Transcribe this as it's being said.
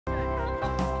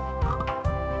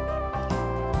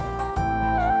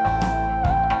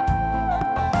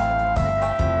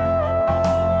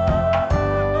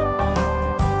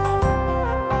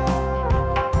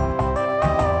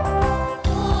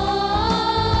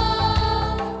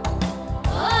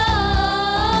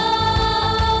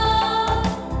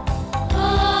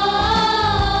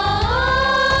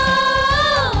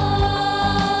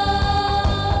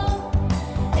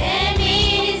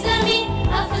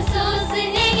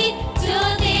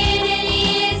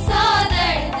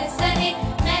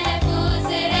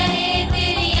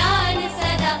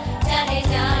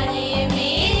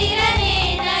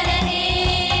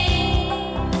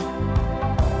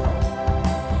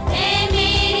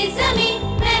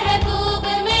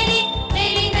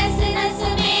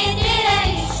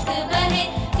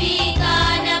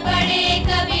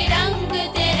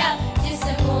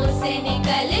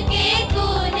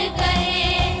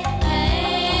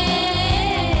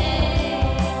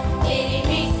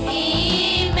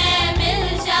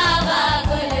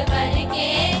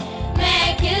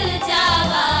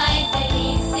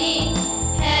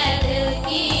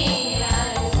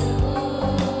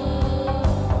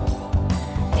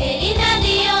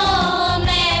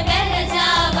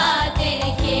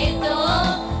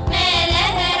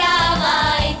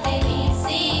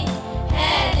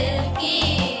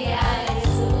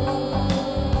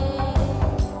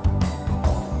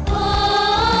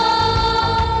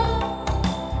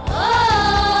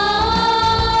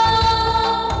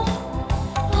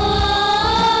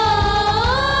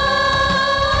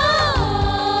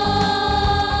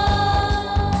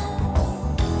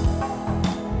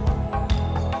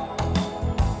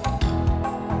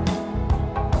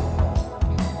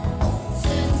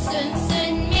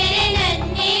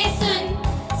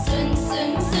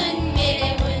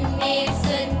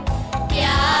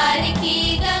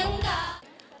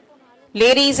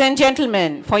Ladies and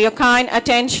gentlemen, for your kind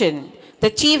attention,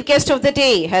 the chief guest of the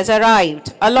day has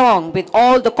arrived along with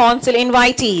all the council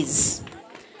invitees.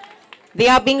 They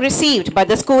are being received by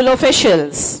the school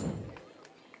officials.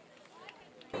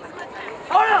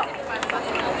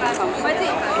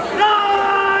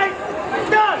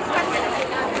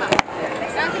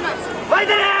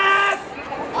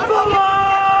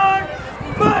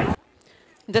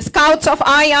 The Scouts of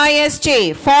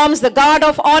IISJ forms the guard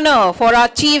of honor for our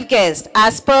chief guest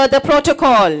as per the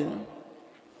protocol.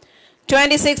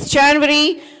 26th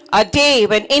January, a day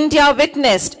when India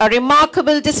witnessed a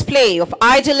remarkable display of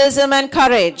idealism and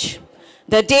courage.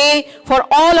 The day for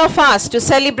all of us to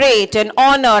celebrate and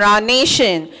honor our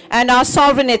nation and our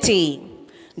sovereignty.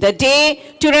 The day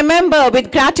to remember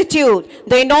with gratitude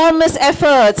the enormous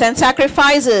efforts and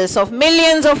sacrifices of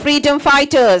millions of freedom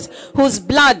fighters whose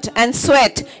blood and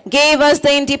sweat gave us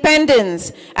the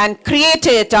independence and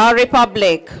created our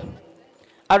republic.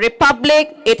 A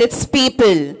republic is its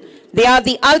people. They are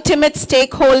the ultimate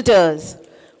stakeholders.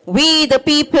 We, the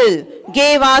people,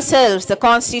 gave ourselves the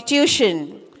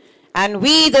Constitution, and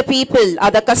we, the people,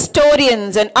 are the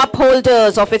custodians and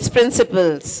upholders of its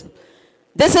principles.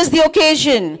 This is the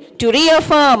occasion to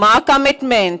reaffirm our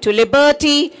commitment to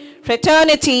liberty,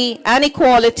 fraternity, and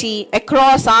equality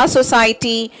across our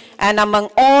society and among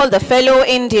all the fellow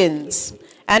Indians.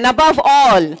 And above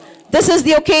all, this is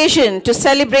the occasion to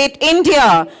celebrate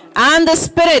India and the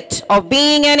spirit of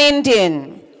being an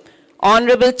Indian.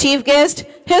 Honorable Chief Guest,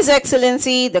 His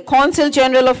Excellency, the Consul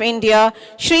General of India,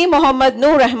 Shri Mohammad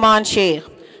Noor Rahman Sheikh,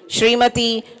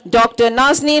 Shrimati Dr.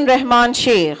 Nazneen Rahman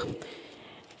Sheikh,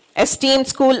 esteemed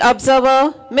school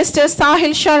observer, Mr.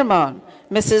 Sahil Sharma,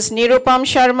 Mrs. Nirupam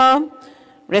Sharma,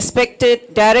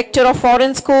 respected Director of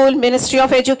Foreign School, Ministry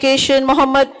of Education,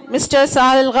 Mr.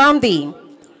 Sahil Ghamdi,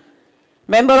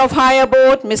 Member of Higher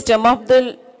Board, Mr.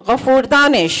 Abdul Ghafoor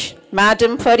Danish,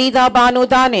 Madam Farida Banu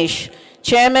Danish,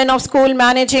 Chairman of School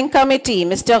Managing Committee,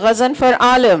 Mr. Ghazanfar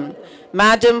Alam,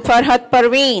 Madam Farhat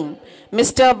Parveen,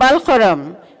 Mr.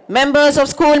 Balkharam, members of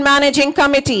School Managing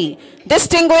Committee,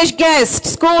 distinguished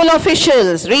guests, school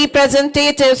officials,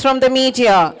 representatives from the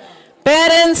media,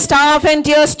 parents, staff, and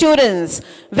dear students,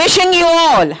 wishing you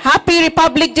all Happy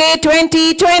Republic Day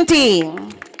 2020.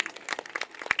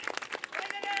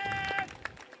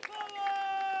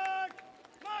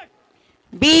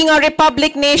 Being a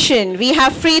republic nation, we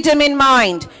have freedom in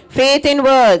mind, faith in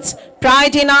words,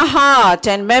 pride in our heart,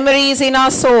 and memories in our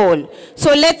soul.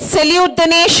 So let's salute the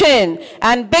nation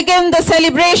and begin the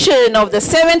celebration of the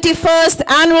 71st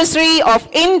anniversary of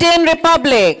Indian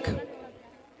Republic.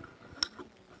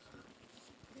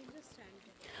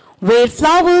 Where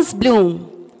flowers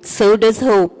bloom, so does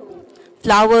hope.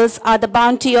 Flowers are the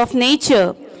bounty of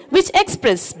nature, which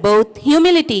express both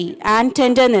humility and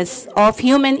tenderness of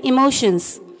human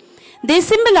emotions. They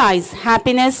symbolize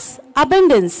happiness,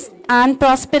 abundance, and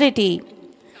prosperity.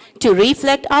 To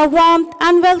reflect our warmth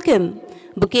and welcome,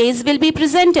 bouquets will be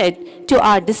presented to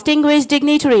our distinguished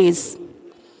dignitaries.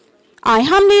 I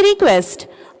humbly request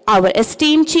our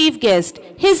esteemed Chief Guest,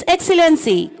 His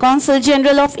Excellency, Consul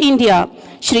General of India,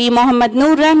 Shri Mohammad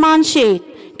Noor Rahman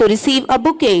Sheikh, to receive a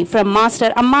bouquet from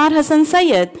Master Ammar Hassan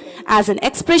Syed as an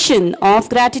expression of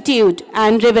gratitude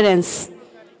and reverence.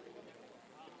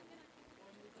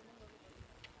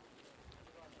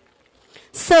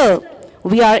 Sir,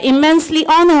 we are immensely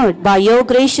honored by your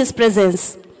gracious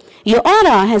presence. Your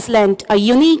aura has lent a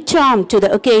unique charm to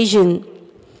the occasion.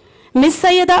 Miss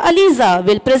Sayyida Aliza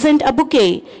will present a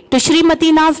bouquet to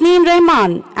Shrimati Nazneen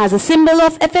Rahman as a symbol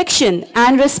of affection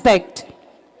and respect.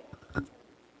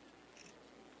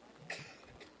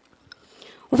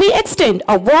 We extend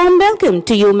a warm welcome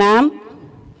to you, ma'am.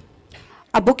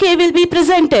 A bouquet will be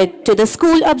presented to the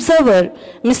school observer,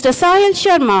 Mr. Sahil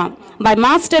Sharma, by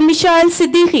Master Mishael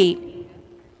Siddiqui.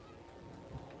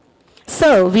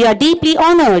 Sir, we are deeply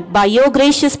honored by your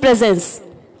gracious presence.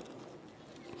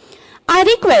 I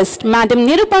request Madam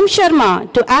Nirupam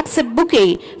Sharma to accept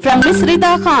bouquet from Miss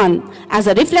Rida Khan as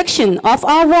a reflection of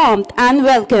our warmth and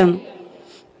welcome.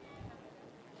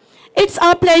 It's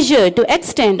our pleasure to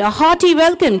extend a hearty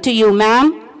welcome to you,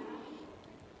 ma'am.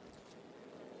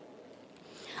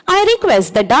 I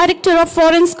request the Director of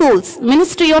Foreign Schools,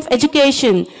 Ministry of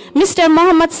Education, Mr.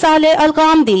 Muhammad Saleh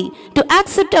Al-Ghamdi, to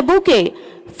accept a bouquet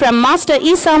from Master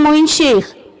Isa Moin Sheikh.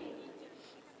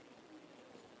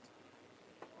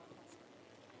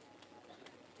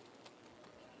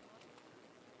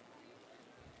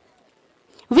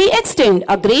 We extend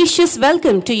a gracious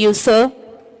welcome to you, sir.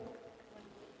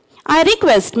 I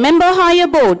request Member Higher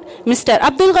Board, Mr.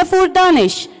 Abdul Ghafoor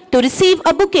Danish, to receive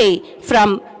a bouquet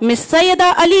from Miss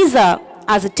Sayyida Aliza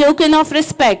as a token of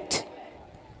respect.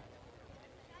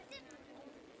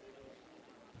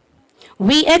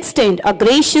 We extend a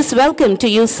gracious welcome to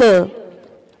you, sir.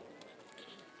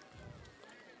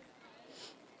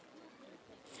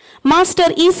 Master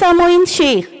Isa Moin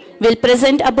Sheikh will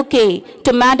present a bouquet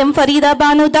to Madam Farida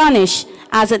Banu Danish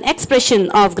as an expression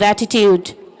of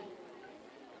gratitude.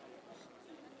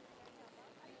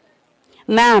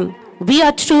 Ma'am, we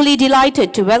are truly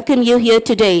delighted to welcome you here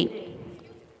today.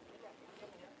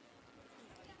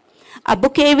 A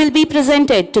bouquet will be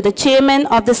presented to the Chairman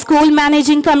of the School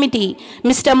Managing Committee,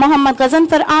 Mr. Muhammad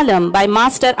Ghazanfar Alam, by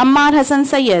Master Ammar Hassan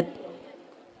Sayyed.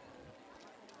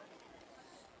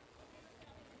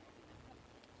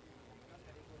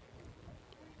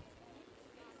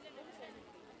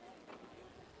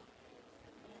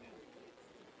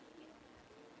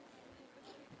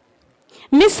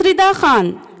 Miss Rida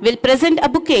Khan will present a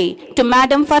bouquet to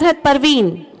Madam Farhat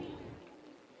Parveen.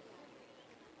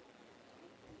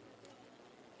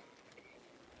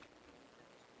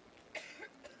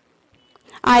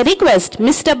 I request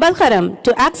Mr. Balkaram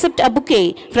to accept a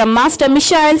bouquet from Master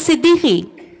Mishael Siddiqui.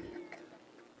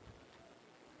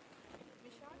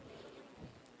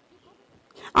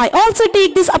 I also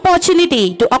take this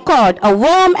opportunity to accord a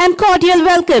warm and cordial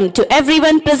welcome to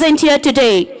everyone present here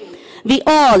today. We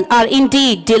all are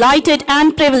indeed delighted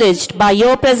and privileged by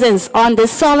your presence on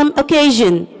this solemn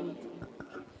occasion.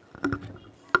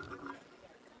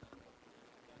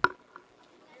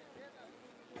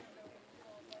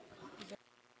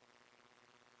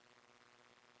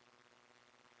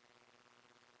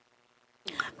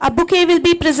 A bouquet will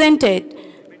be presented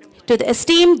to the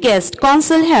esteemed guest,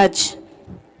 Consul Hajj.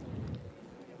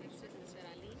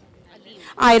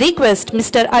 I request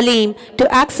Mr. Aleem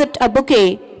to accept a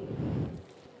bouquet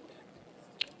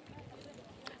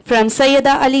from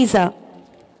Sayyida Aliza.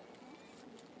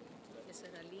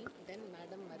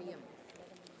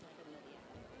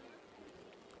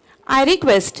 I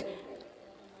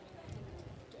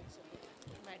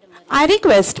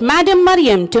request Madam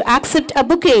Mariam to accept a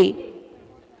bouquet.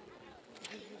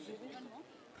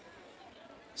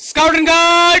 Scout and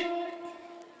Guard,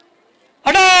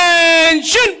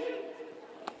 attention!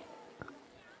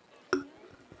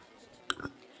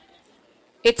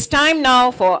 It's time now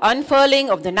for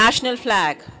unfurling of the national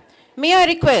flag. May I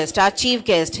request our chief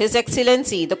guest, His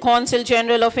Excellency, the Consul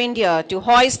General of India, to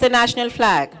hoist the national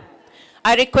flag.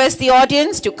 I request the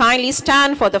audience to kindly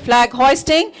stand for the flag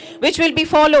hoisting, which will be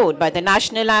followed by the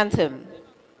national anthem.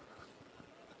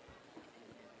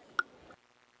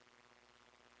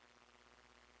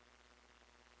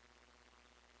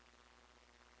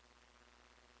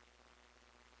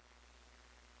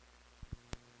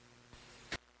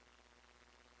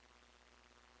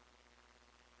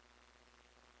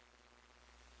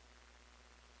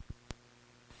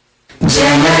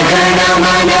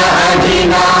 Jana Gana Mana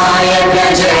अधिनायक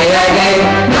जय हे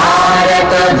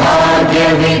भारत भाग्य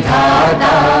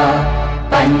विधाता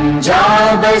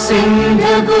पंजाब सिंध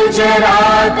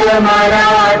गुजरात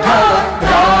मराठा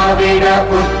द्राविड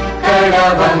उत्कल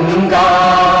बंगा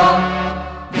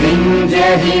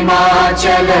विंध्य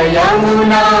हिमाचल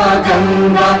यमुना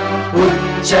गंगा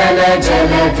उच्चल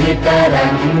जलधि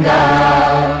तरंगा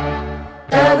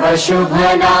तव शुभ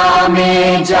नामे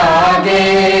जागे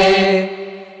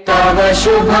तव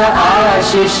शुभ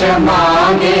आशीष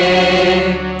मांगे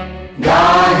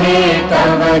गाहे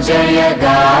तव जय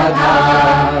गाथा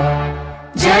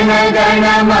जन गण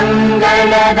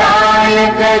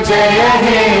मंगलदायक जय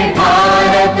हे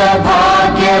भारत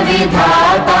भाग्य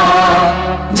विधाता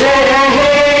जय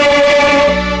हे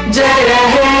जय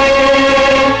हे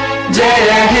जय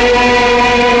हे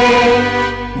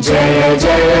जय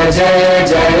जय जय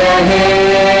जय हे।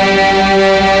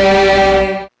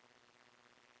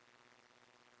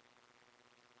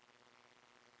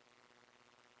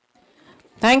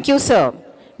 Thank you, sir.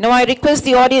 Now I request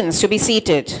the audience to be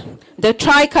seated. The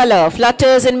tricolor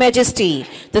flutters in majesty,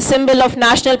 the symbol of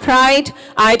national pride,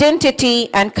 identity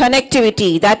and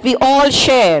connectivity that we all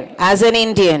share as an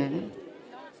Indian.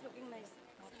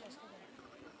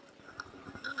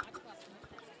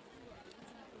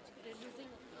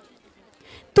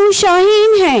 तू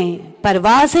शाहीन है,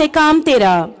 परवाज है काम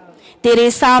तेरा, तेरे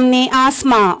सामने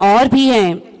आसमां और भी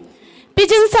हैं.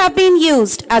 Pigeons have been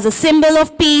used as a symbol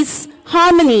of peace,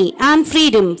 harmony and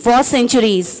freedom for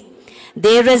centuries.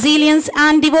 Their resilience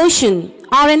and devotion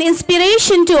are an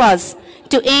inspiration to us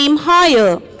to aim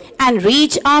higher and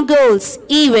reach our goals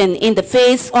even in the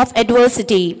face of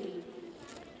adversity.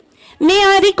 May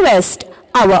I request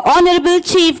our Honorable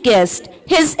Chief Guest,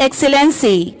 His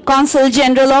Excellency, Consul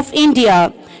General of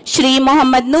India, Shri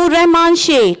Muhammad Noor Rahman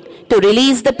Sheikh, to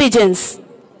release the pigeons.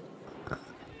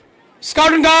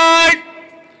 Scout and Guard,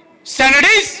 stand at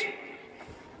ease.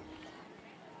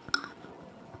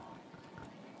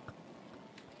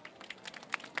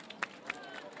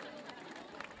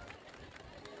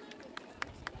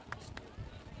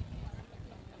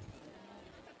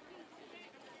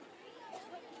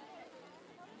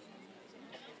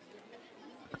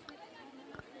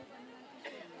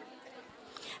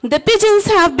 The pigeons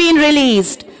have been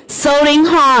released, soaring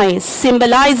high,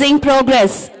 symbolizing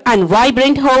progress and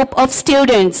vibrant hope of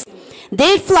students.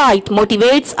 Their flight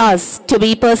motivates us to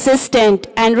be persistent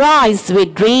and rise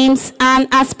with dreams and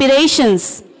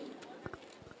aspirations.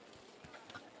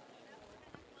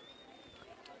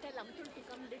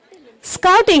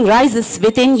 Scouting rises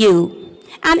within you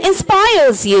and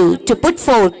inspires you to put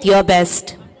forth your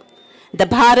best. The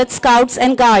Bharat Scouts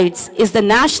and Guides is the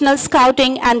National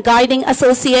Scouting and Guiding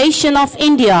Association of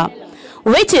India,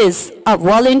 which is a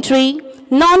voluntary,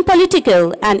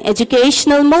 non-political and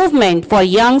educational movement for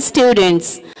young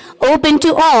students, open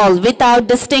to all without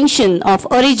distinction of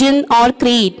origin or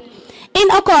creed,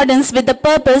 in accordance with the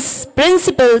purpose,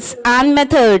 principles and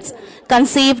methods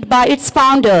conceived by its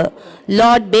founder,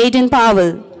 Lord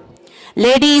Baden-Powell.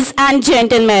 Ladies and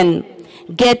gentlemen,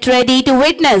 get ready to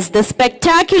witness the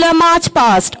spectacular march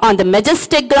past on the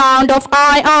majestic ground of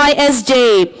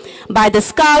IISJ by the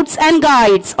Scouts and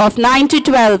Guides of 9 to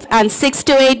 12 and 6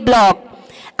 to 8 block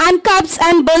and Cubs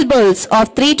and Bulbuls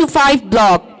of 3 to 5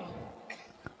 block.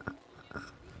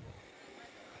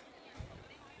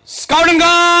 Scout and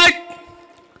Guide,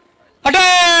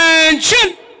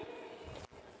 attention!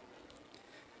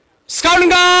 Scout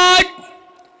and Guide,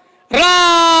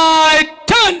 right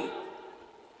turn!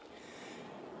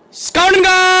 Scout and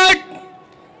Guide,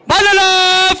 by the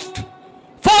left,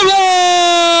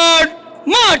 forward,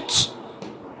 march!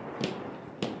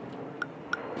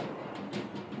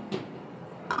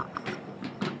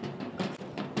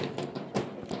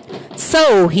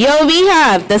 So here we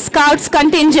have the Scouts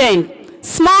contingent,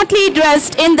 smartly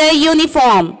dressed in their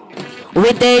uniform,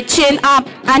 with their chin up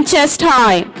and chest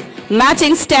high,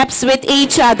 matching steps with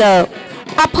each other,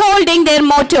 upholding their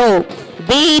motto,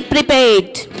 "Be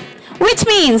prepared," which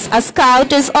means a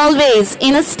scout is always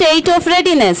in a state of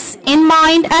readiness in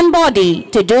mind and body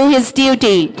to do his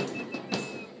duty.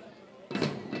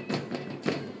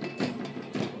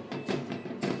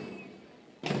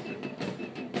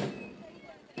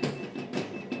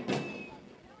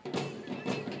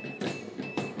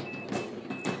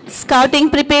 Scouting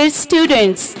prepares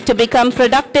students to become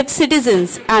productive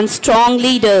citizens and strong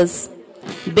leaders,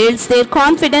 builds their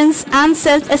confidence and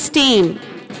self-esteem.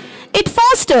 It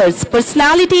fosters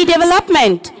personality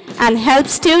development and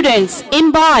helps students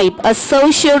imbibe a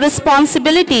social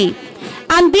responsibility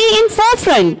and be in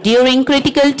forefront during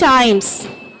critical times.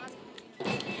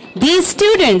 These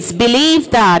students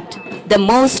believe that the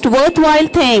most worthwhile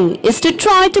thing is to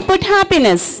try to put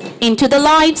happiness into the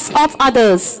lives of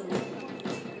others.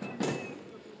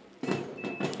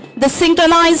 The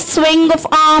synchronized swing of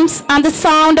arms and the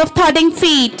sound of thudding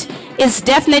feet is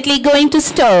definitely going to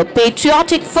stir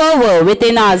patriotic fervor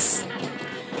within us.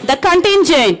 The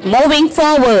contingent moving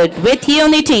forward with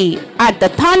unity at the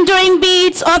thundering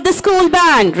beats of the school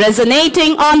band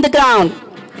resonating on the ground.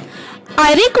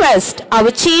 I request our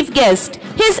chief guest,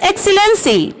 His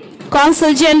Excellency,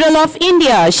 Consul General of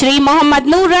India, Shri Mohammad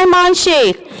Noor Rahman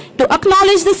Sheikh, to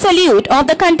acknowledge the salute of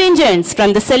the contingents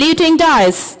from the saluting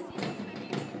dais.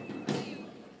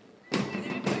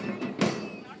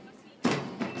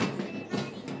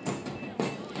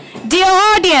 Dear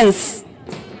audience,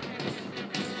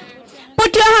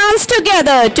 put your hands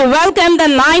together to welcome the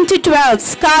 9 to 12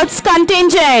 Scouts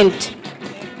contingent,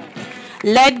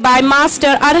 led by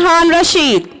Master Arhan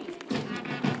Rashid.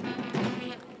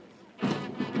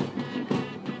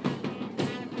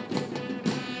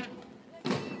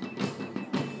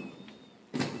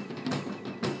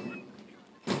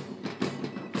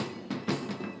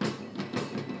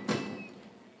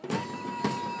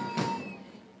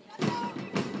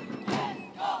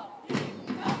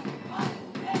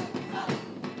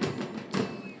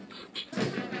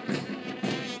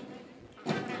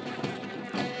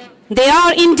 They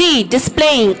are indeed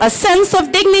displaying a sense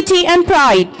of dignity and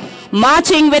pride,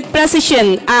 marching with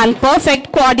precision and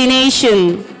perfect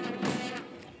coordination.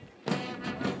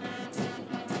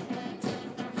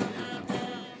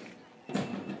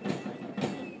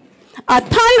 A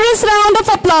thunderous round of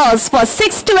applause for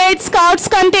 6 to 8 Scouts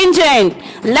contingent,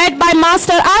 led by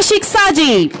Master Ashik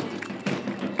Saji.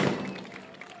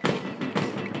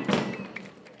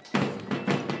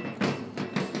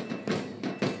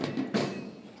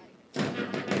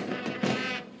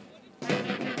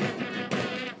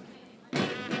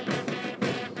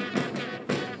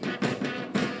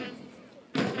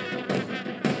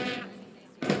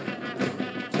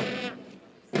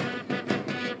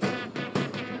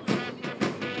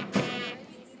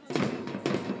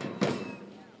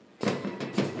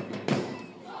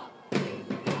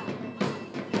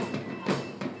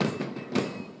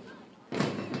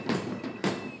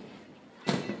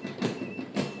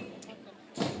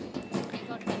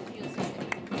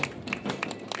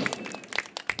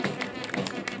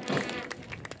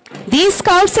 These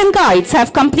scouts and guides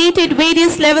have completed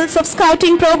various levels of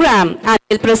scouting program and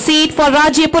will proceed for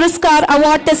Rajya Puraskar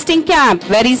Award testing camp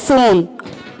very soon.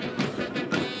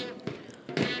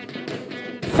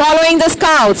 Following the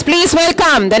scouts, please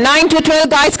welcome the 9 to 12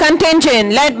 guides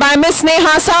contingent led by Miss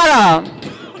Neha Sara.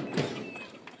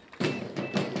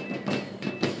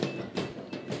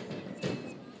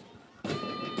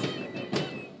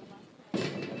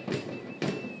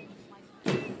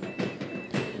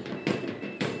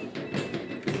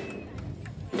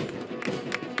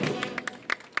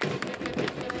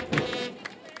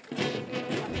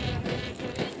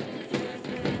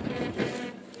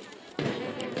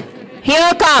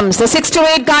 Here comes the 6 to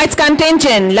 8 guides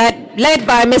contingent led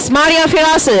by Miss Maria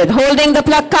Firasad holding the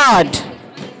placard.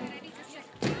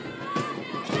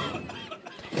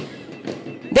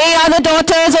 They are the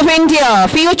daughters of India,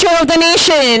 future of the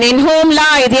nation, in whom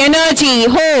lie the energy,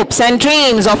 hopes and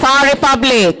dreams of our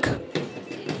republic.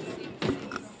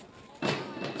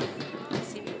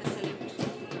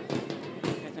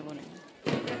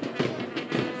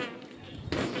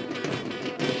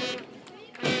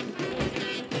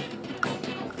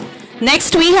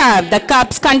 Next we have the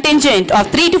Cubs contingent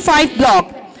of 3 to 5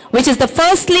 block, which is the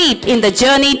first leap in the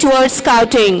journey towards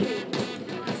scouting.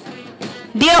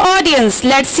 Dear audience,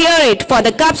 let's hear it for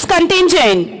the Cubs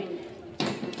contingent,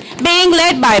 being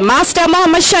led by Master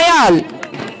Muhammad Shayal.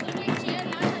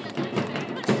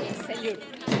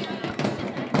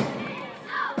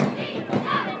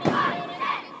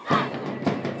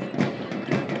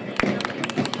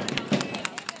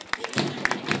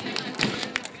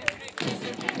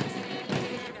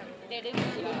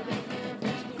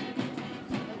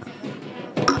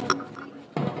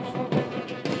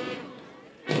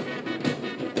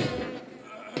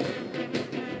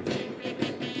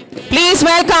 Please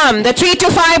welcome the 3 to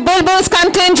 5 Bulbuls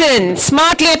contingent,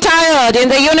 smartly attired in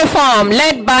the uniform,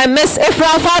 led by Miss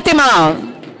Ifra Fatima.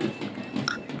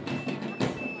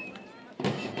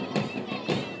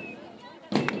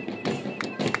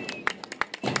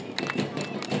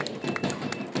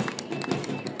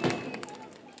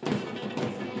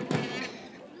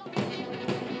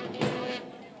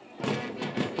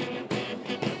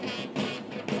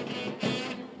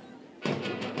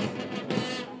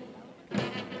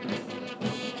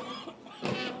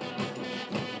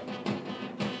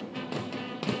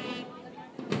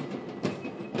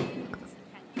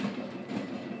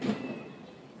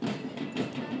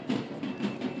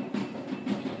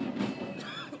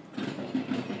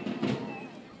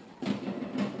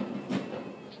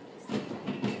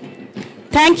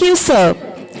 Thank you, sir.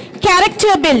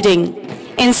 Character building,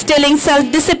 instilling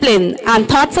self-discipline and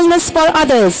thoughtfulness for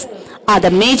others are the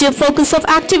major focus of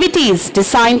activities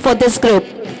designed for this group.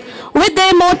 With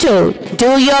their motto,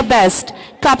 do your best,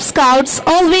 Cub Scouts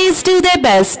always do their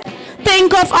best,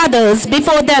 think of others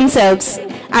before themselves,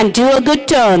 and do a good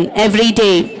turn every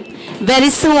day. Very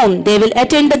soon, they will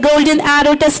attend the Golden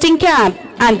Arrow testing camp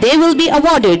and they will be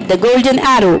awarded the Golden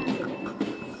Arrow.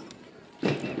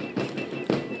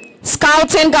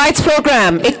 Scouts and Guides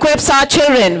program equips our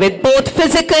children with both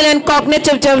physical and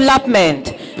cognitive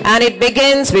development, and it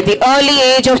begins with the early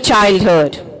age of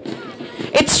childhood.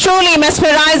 It's truly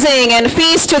mesmerizing and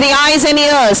feast to the eyes and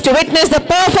ears to witness the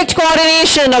perfect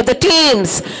coordination of the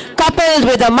teams coupled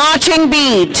with a marching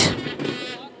beat.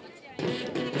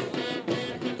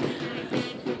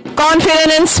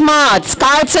 Confident and smart,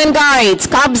 Scouts and Guides,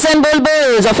 Cubs and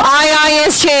Bulbuls of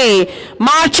IISJ,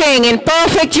 marching in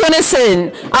perfect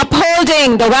unison,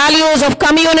 upholding the values of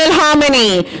communal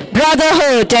harmony,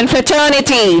 brotherhood and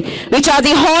fraternity, which are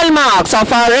the hallmarks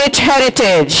of our rich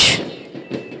heritage.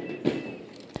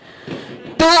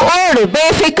 Tu ud,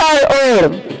 befikar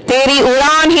ud, teri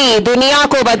udan hi duniya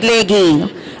ko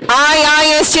badlegi.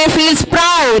 IISJ feels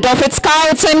proud of its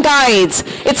Scouts and Guides,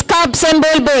 its Cubs and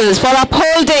Bulbuls for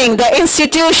upholding the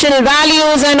institutional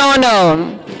values and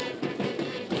honor.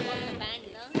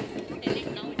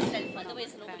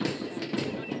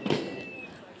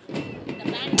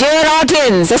 Dear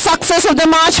audience, the success of the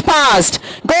march past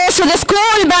goes to the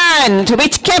school band,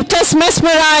 which kept us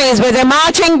mesmerized with a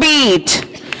marching beat.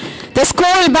 The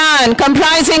school band,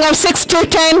 comprising of 6 to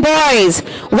 10 boys,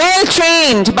 well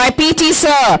trained by PT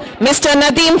Sir, Mr.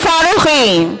 Nadeem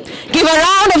Farooqi. Give a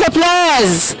round of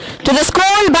applause to the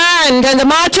school band and the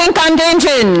marching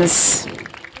contingents.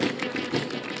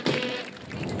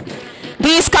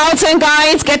 These Scouts and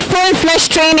Guides get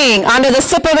full-fledged training under the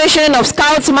supervision of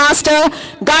Scouts Master,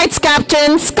 Guides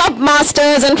Captains, Cub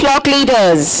Masters and Flock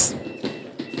Leaders.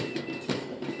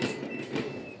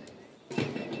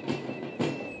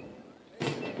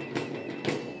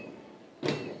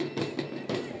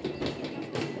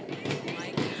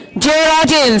 Dear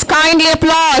audience kindly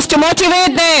applause to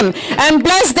motivate them and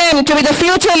bless them to be the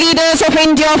future leaders of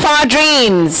India of our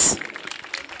dreams.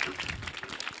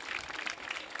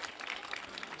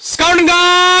 Scout and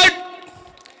Guard,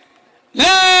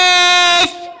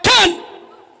 left turn.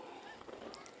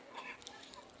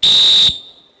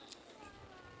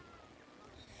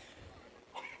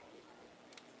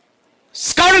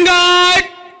 Scout and Guard,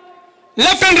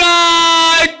 left and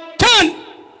right, turn.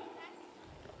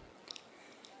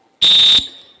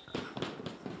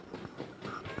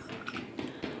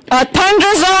 A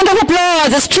thunderous round of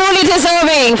applause is truly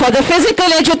deserving for the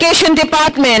Physical Education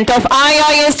Department of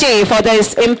IISJ for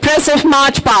this impressive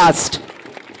march past.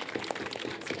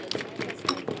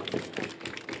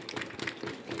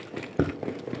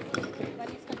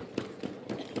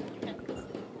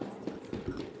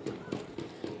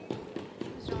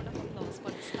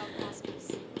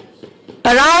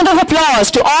 A round of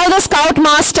applause to all the Scout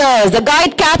Masters, the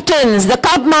Guide Captains, the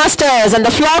Cub Masters and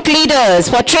the Flock Leaders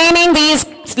for training these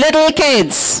little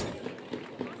kids.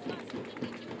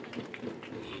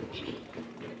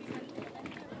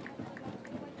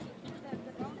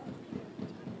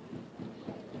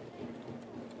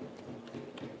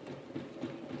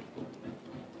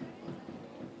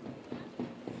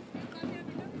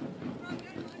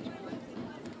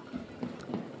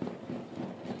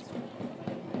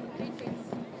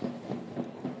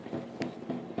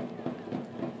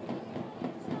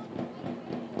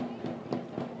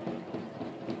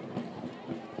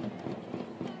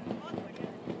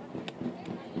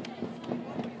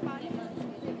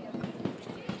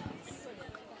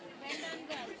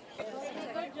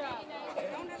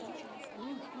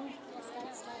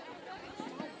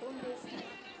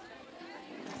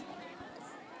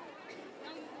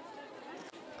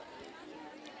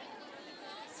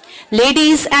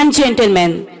 Ladies and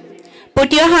gentlemen,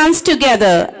 put your hands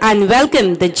together and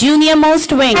welcome the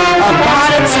junior-most wing of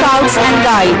Bharat Scouts and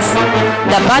Guides,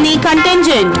 the Bunny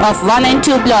contingent of 1 and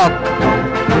 2 block.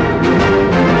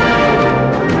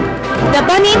 The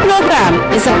Bunny program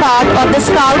is a part of the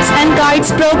Scouts and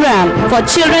Guides program for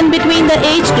children between the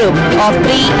age group of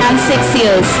 3 and 6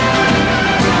 years.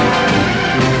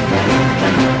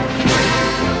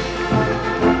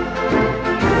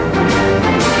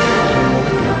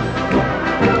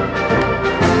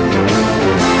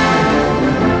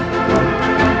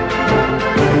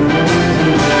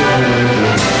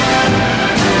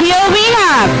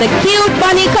 The cute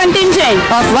bunny contingent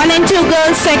of 1 and 2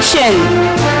 girls section.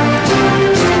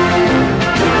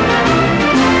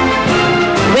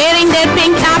 Wearing their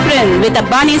pink apron with a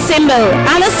bunny symbol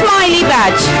and a smiley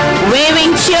badge,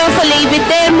 waving cheerfully with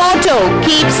their motto,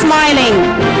 "Keep smiling."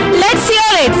 Let's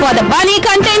hear it for the bunny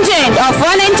contingent of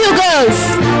 1 and 2 girls.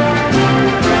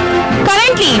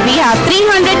 Currently, we have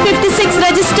 356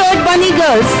 registered bunny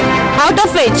girls, out of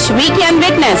which we can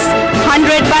witness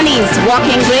 100 bunnies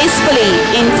walking gracefully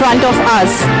in front of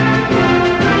us.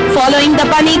 Following the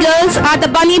bunny girls are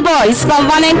the bunny boys from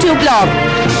 1 and 2 block.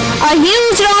 A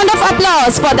huge round of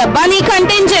applause for the bunny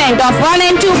contingent of 1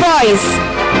 and 2 boys.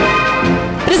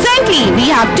 Presently, we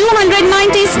have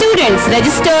 290 students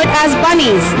registered as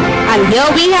bunnies, and here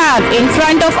we have in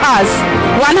front of us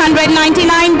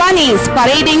 199 bunnies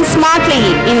parading smartly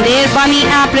in their bunny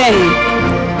apron,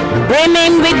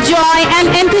 brimming with joy and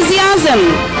enthusiasm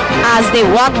as they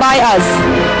walk by us,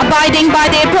 abiding by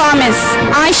their promise,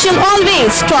 "I shall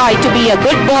always try to be a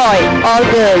good boy or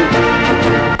girl."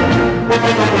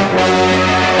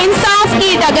 इंसाफ की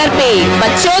डगर पे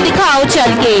बच्चों दिखाओ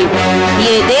चल के,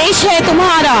 ये देश है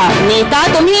तुम्हारा, नेता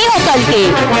तुम ही हो कल के.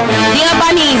 Dear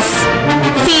bunnies,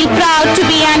 feel proud to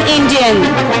be an Indian.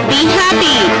 Be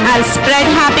happy and spread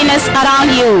happiness around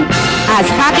you,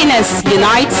 as happiness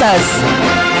unites us.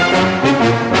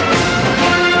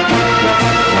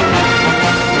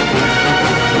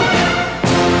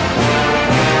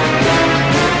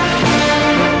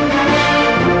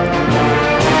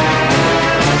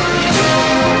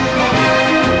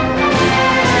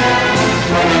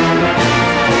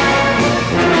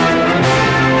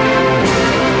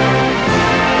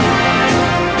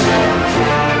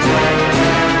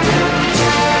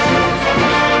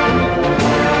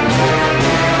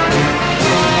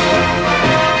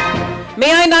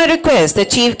 May I now request the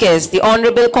Chief Guest, the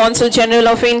Honorable Consul General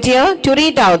of India, to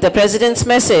read out the President's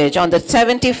message on the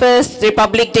 71st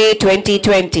Republic Day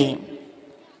 2020.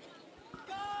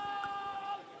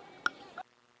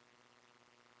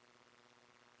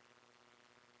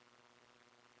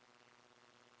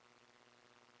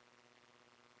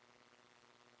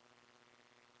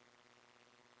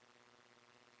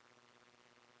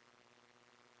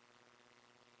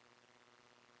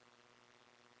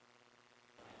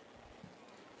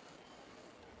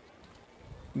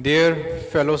 Dear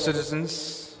fellow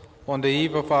citizens, on the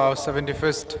eve of our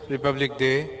 71st Republic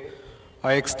Day,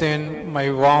 I extend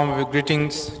my warm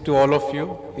greetings to all of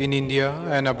you in India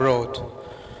and abroad.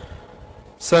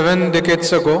 7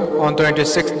 decades ago, on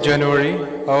 26th January,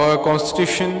 our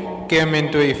Constitution came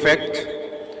into effect.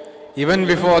 Even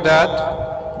before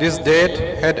that, this date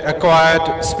had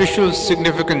acquired special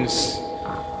significance.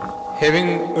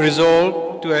 Having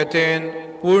resolved to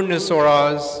attain Purna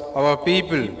Swaraj, our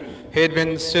people had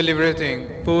been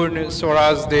celebrating Purna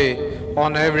Swaraj Day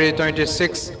on every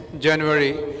 26th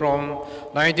January from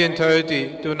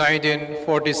 1930 to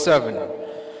 1947.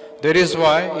 That is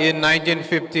why in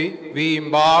 1950 we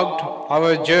embarked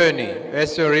our journey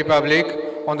as a republic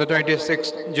on the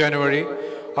 26th January,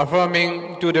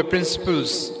 affirming to the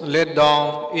principles laid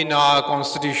down in our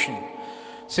Constitution.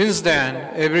 Since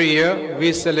then, every year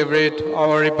we celebrate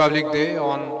our Republic Day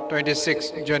on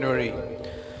 26th January.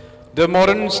 The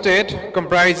modern state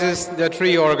comprises the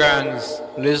 3 organs,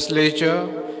 legislature,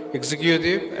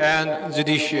 executive and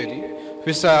judiciary,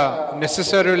 which are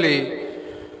necessarily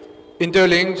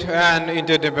interlinked and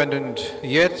interdependent.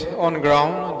 Yet on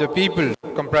ground, the people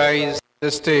comprise the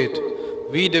state.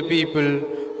 We the people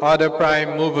are the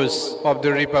prime movers of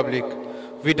the Republic.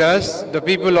 With us, the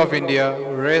people of India,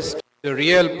 rest the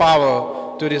real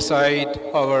power to decide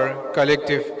our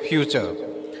collective future.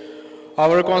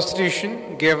 Our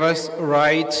Constitution gave us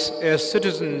rights as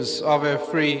citizens of a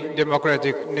free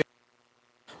democratic nation,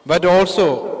 but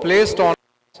also placed on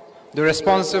us the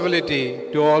responsibility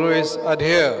to always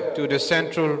adhere to the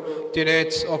central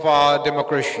tenets of our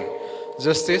democracy: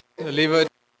 justice, liberty,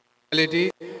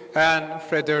 equality, and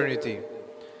fraternity.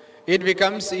 It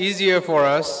becomes easier for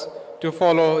us to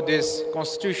follow these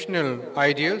constitutional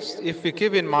ideals if we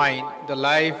keep in mind the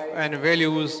life and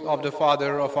values of the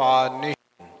father of our nation.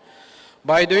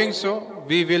 By doing so,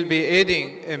 we will be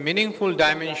adding a meaningful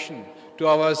dimension to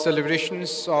our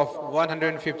celebrations of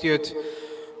 150th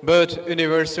birth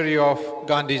anniversary of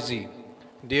Gandhiji.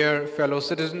 Dear fellow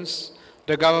citizens,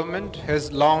 the government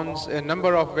has launched a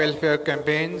number of welfare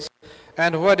campaigns,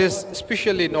 and what is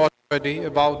especially noteworthy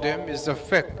about them is the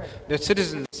fact that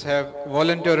citizens have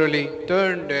voluntarily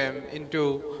turned them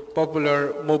into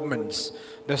popular movements.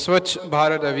 The Swachh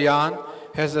Bharat Abhiyan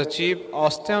has achieved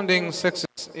astounding success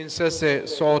in such a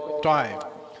short time.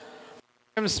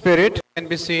 The same spirit can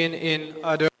be seen in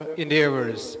other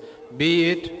endeavors, be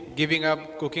it giving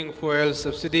up cooking fuel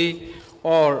subsidy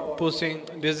or pushing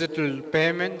digital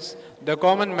payments. The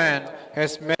common man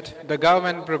has made the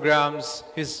government programs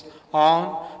his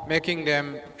own, making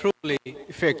them truly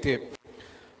effective.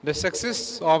 The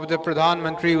success of the Pradhan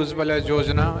Mantri Ujjwala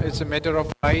Yojana is a matter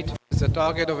of pride, as the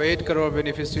target of 8 crore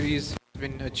beneficiaries has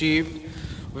been achieved.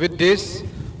 With this,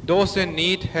 those in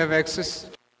need have access to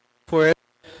fuel.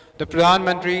 The Pradhan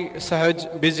Mantri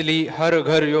Sahaj Bijli Har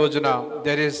Ghar Yojana,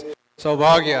 that is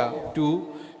Saubhagya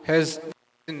 2, has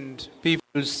changed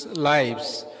people's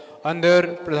lives. Under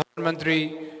Pradhan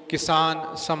Mantri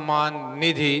Kisan Samman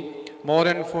Nidhi, more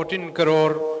than 14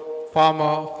 crore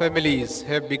farmer families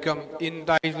have become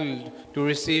entitled to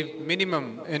receive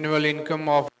minimum annual income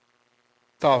of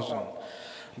 1,000.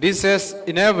 This has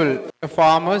enabled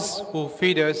farmers who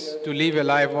feed us to live a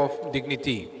life of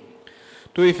dignity.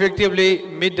 To effectively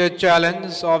meet the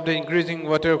challenge of the increasing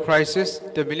water crisis,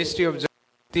 the Ministry of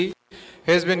Jal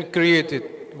has been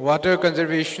created. Water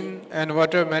conservation and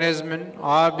water management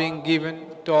are being given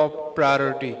top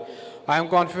priority. I am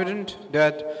confident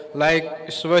that, like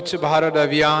Swachh Bharat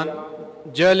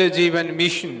Abhiyan, Jal Jeevan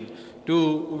Mission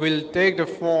too will take the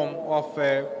form of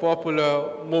a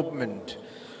popular movement.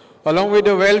 Along with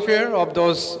the welfare of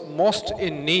those most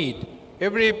in need,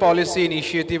 every policy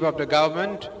initiative of the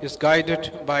government is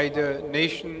guided by the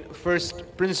nation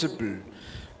first principle.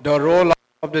 The role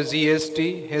of the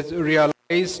GST has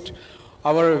realized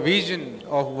our vision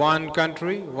of one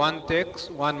country, one tax,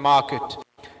 one market.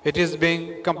 It is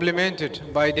being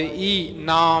complemented by the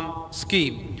e-NAM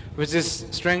scheme, which is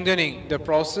strengthening the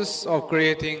process of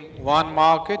creating one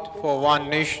market for one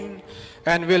nation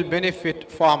and will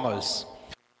benefit farmers.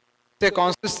 It's a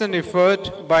consistent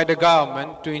effort by the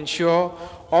government to ensure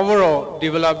overall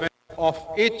development of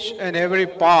each and every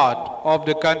part of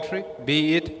the country,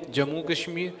 be it Jammu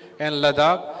Kashmir and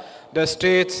Ladakh, the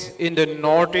states in the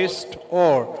northeast,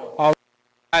 or our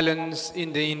islands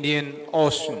in the Indian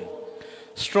Ocean.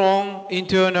 Strong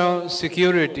internal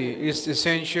security is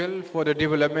essential for the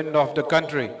development of the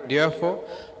country. Therefore,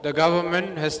 the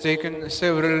government has taken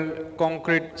several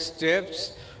concrete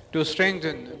steps to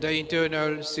strengthen the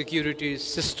internal security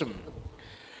system.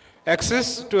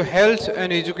 Access to health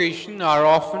and education are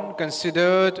often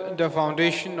considered the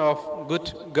foundation of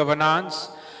good governance.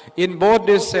 In both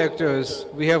these sectors,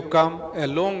 we have come a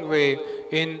long way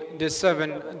in the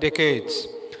 7 decades.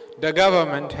 The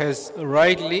government has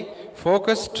rightly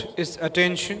focused its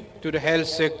attention to the health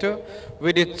sector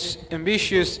with its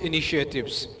ambitious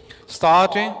initiatives,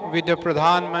 starting with the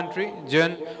Pradhan Mantri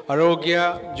Jan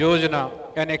Arogya Yojana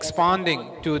and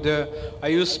expanding to the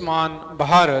Ayushman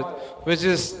Bharat, which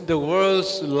is the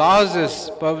world's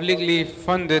largest publicly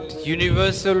funded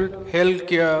universal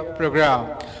healthcare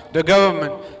program. The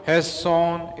government has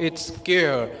shown its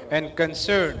care and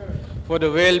concern for the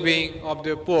well-being of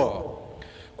the poor.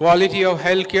 Quality of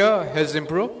healthcare has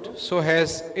improved, so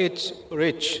has its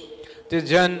reach. The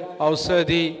Jan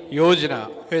Aushadhi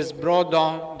Yojana has brought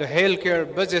down the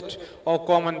healthcare budget of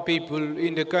common people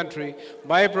in the country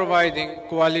by providing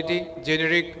quality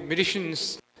generic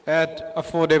medicines at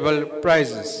affordable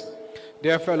prices.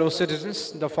 Dear fellow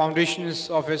citizens, the foundations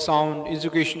of a sound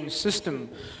education system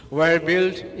were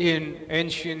built in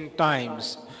ancient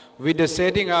times with the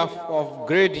setting up of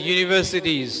great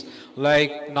universities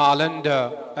like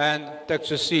Nalanda and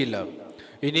Takshashila.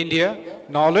 In India,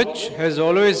 knowledge has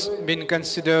always been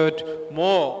considered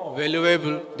more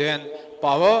valuable than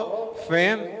power,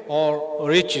 fame, or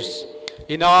riches.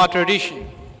 In our tradition,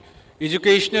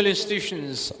 educational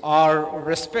institutions are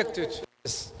respected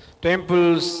as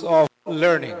temples of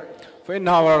learning. When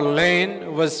our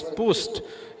land was pushed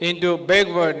into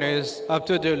backwardness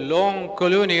after the long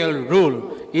colonial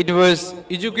rule, it was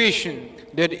education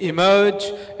that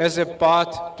emerged as a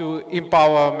path to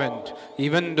empowerment.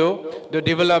 Even though the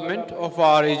development of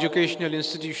our educational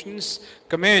institutions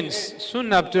commenced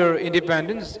soon after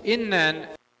independence in an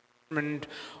environment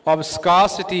of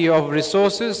scarcity of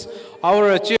resources,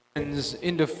 our achievements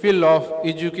in the field of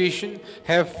education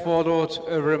have followed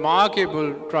a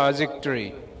remarkable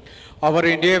trajectory. Our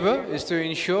endeavor is to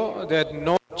ensure that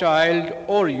no child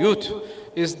or youth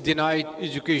is denied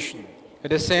education. At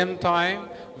the same time,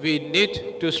 we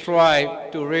need to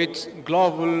strive to raise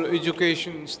global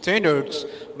education standards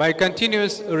by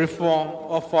continuous reform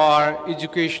of our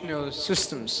educational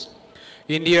systems.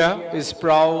 India is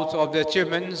proud of the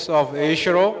achievements of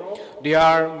ISRO. They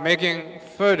are making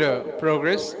further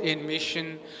progress in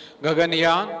mission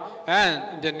Gaganyaan,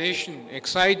 and the nation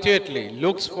excitedly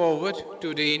looks forward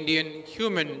to the Indian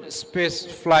human space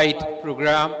flight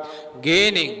program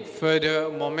gaining further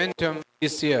momentum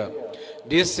this year.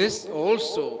 This is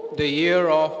also the year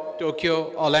of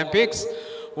Tokyo Olympics.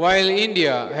 While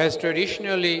India has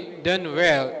traditionally done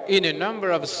well in a number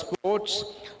of sports,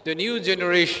 the new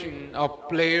generation of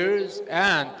players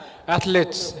and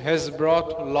athletes has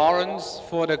brought laurels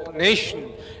for the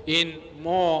nation in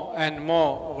more and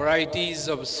more varieties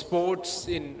of sports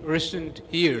in recent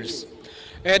years.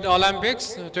 At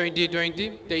Olympics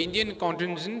 2020, the Indian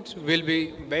contingent will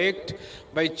be backed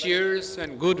by cheers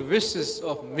and good wishes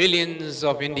of millions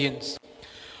of Indians.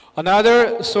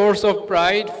 Another source of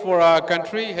pride for our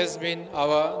country has been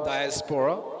our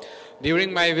diaspora.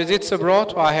 During my visits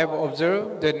abroad, I have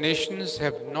observed that nations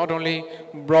have not only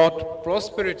brought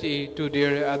prosperity to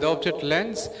their adopted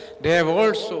lands, they have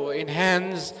also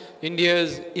enhanced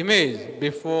India's image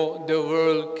before the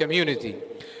world community.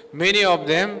 Many of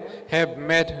them have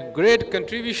made great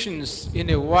contributions in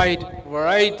a wide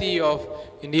variety of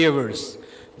endeavors.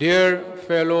 Dear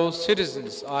fellow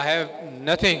citizens, I have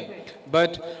nothing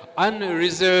but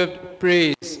unreserved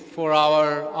praise for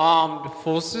our armed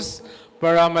forces,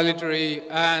 paramilitary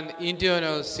and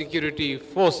internal security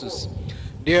forces.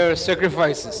 Their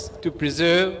sacrifices to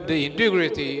preserve the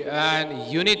integrity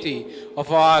and unity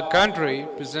of our country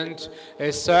present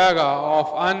a saga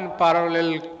of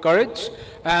unparalleled courage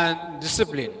and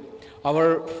discipline.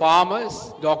 Our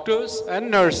farmers, doctors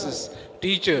and nurses,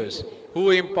 teachers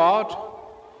who impart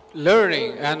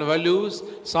learning and values,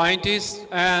 scientists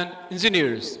and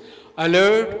engineers,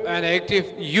 alert and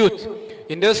active youth,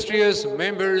 industrious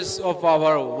members of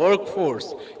our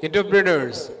workforce,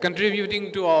 entrepreneurs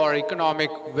contributing to our economic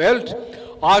wealth,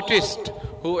 artists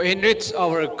who enrich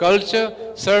our culture,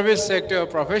 service sector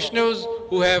professionals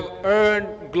who have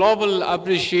earned global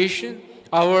appreciation,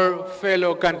 our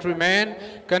fellow countrymen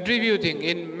contributing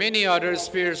in many other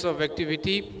spheres of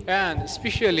activity, and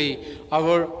especially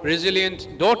our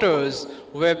resilient daughters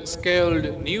who have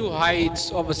scaled new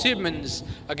heights of achievements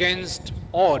against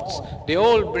odds. They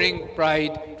all bring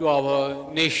pride to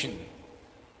our nation.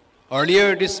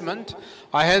 Earlier this month,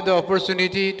 I had the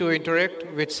opportunity to interact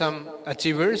with some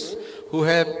achievers who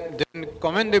have done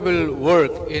commendable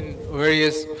work in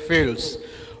various fields.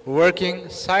 Working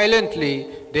silently,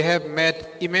 they have made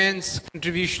immense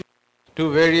contributions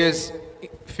to various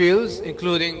fields,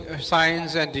 including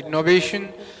science and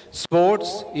innovation,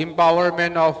 sports,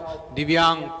 empowerment of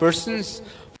Divyang persons,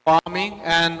 farming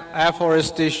and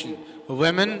afforestation,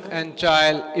 women and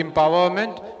child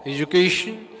empowerment,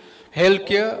 education,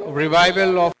 healthcare,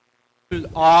 revival of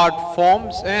art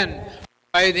forms, and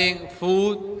providing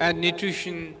food and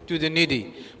nutrition to the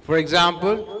needy. For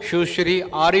example, Shushri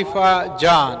Arifa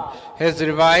Jan has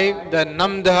revived the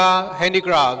Namda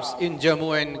handicrafts in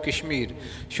Jammu and Kashmir.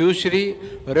 Shushri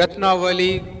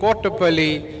Ratnavali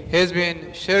Kotapalli has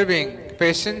been serving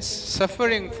patients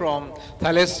suffering from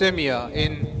thalassemia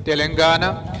in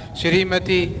Telangana.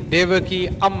 Shrimati Devaki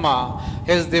Amma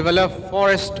has developed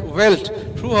forest wealth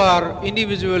through her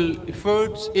individual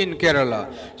efforts in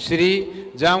Kerala.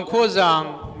 Shri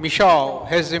Jamkhozang Mishao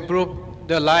has improved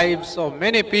the lives of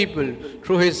many people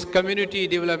through his community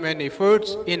development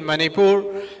efforts in Manipur,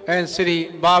 and Sri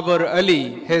Babar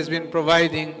Ali has been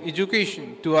providing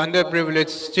education to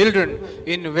underprivileged children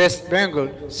in West Bengal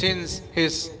since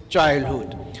his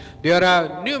childhood. There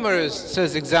are numerous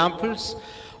such examples.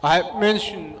 I have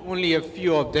mentioned only a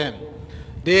few of them.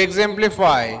 They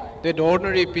exemplify that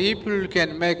ordinary people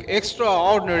can make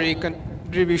extraordinary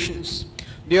contributions.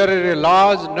 There are a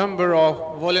large number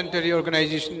of voluntary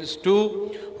organizations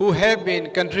too who have been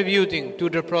contributing to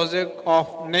the project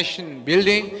of nation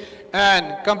building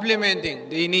and complementing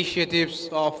the initiatives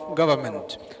of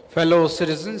government. Fellow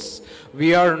citizens,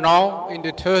 we are now in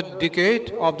the third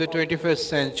decade of the 21st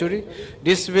century.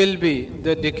 This will be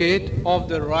the decade of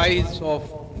the rise of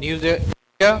New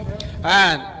India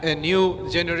and a new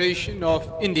generation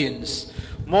of Indians.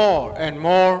 More and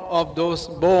more of those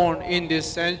born in this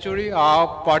century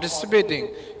are participating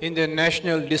in the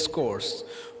national discourse.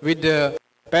 With the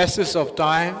passage of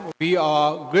time, we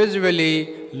are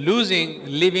gradually losing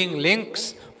living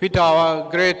links with our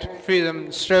great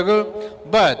freedom struggle,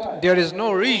 but there is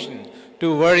no reason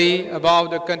to worry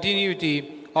about the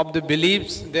continuity of the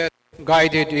beliefs that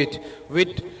guided it.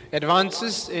 With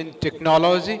advances in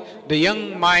technology, the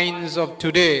young minds of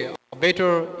today are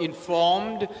better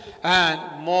informed and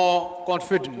more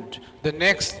confident. The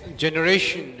next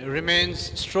generation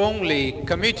remains strongly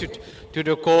committed to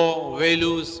the core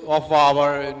values of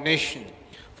our nation.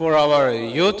 For our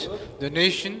youth, the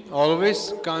nation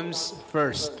always comes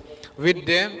first. With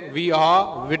them, we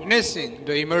are witnessing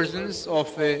the emergence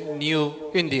of a new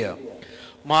India.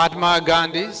 Mahatma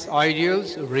Gandhi's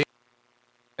ideals remain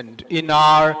in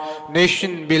our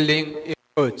nation-building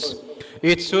efforts.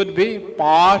 It should be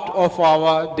part of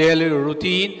our daily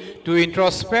routine to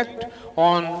introspect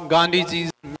on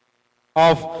Gandhiji's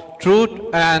of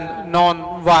truth and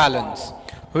non-violence,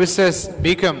 which has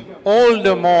become all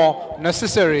the more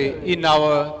necessary in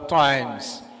our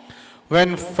times.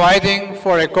 When fighting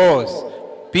for a cause,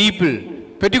 people,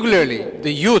 particularly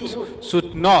the youth,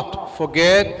 should not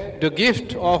forget the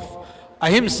gift of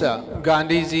ahimsa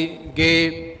Gandhiji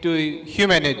gave to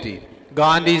humanity.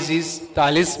 Gandhiji's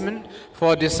talisman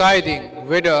for deciding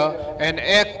whether an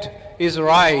act is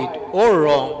right or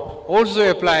wrong also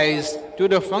applies to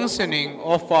the functioning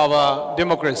of our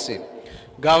democracy.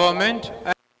 Government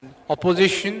and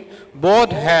opposition both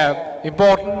have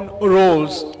important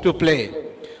roles to play.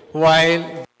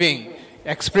 While giving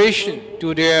expression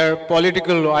to their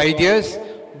political ideas,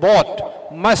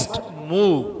 both must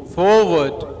move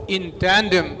forward in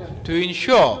tandem to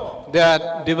ensure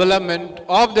that development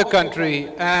of the country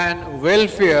and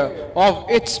welfare of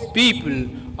its people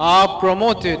are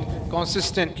promoted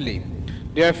consistently.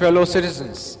 Dear fellow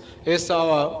citizens, as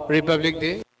our Republic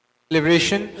Day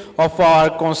celebration of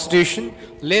our Constitution,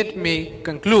 let me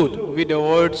conclude with the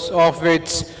words of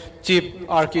its Chief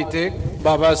Architect,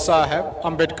 Baba Saheb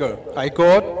Ambedkar. I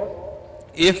quote,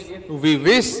 "If we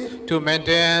wish to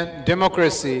maintain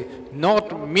democracy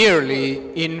not merely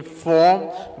in form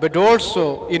but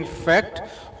also in fact,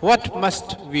 what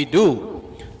must we do?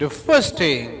 The first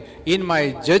thing, in my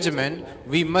judgment,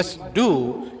 we must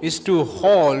do is to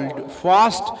hold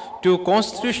fast to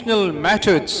constitutional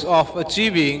methods of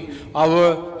achieving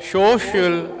our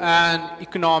social and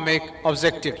economic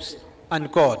objectives."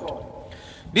 Unquote.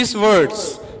 These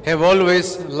words have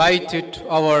always lighted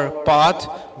our path.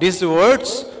 These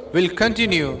words will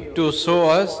continue to show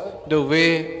us the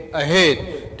way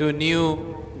ahead to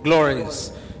new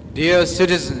glories. Dear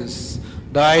citizens,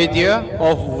 the idea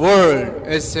of world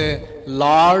as a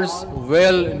large,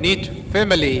 well-knit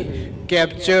family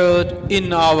captured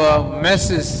in our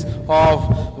message of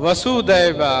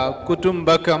Vasudhaiva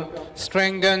Kutumbakam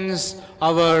strengthens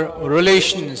our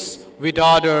relations with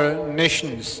other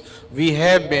nations. We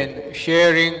have been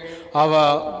sharing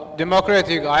our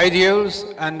democratic ideals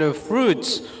and the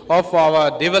fruits of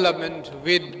our development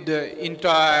with the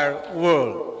entire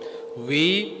world.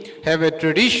 We have a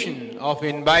tradition of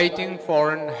inviting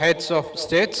foreign heads of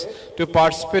states to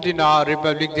participate in our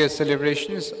Republic Day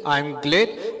celebrations. I'm glad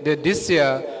that this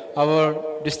year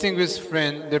our distinguished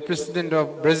friend, the President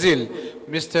of Brazil,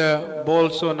 Mr.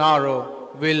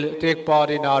 Bolsonaro, will take part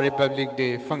in our Republic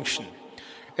Day function.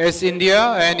 As India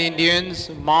and Indians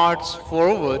march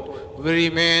forward, we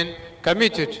remain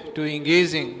committed to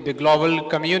engaging the global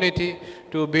community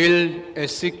to build a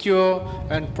secure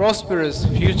and prosperous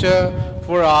future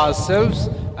for ourselves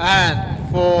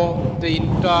and for the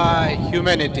entire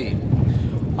humanity.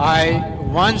 I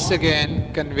once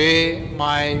again convey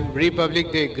my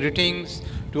Republic Day greetings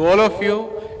to all of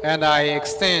you, and I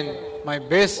extend my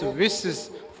best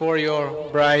wishes for your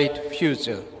bright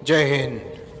future. Jai Hind.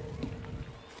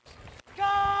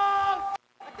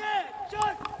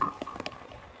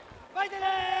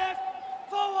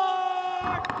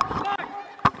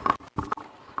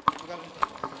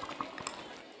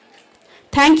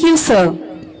 Thank you, sir.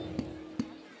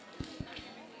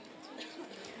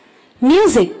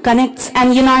 Music connects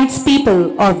and unites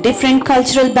people of different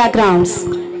cultural backgrounds.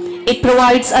 It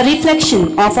provides a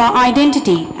reflection of our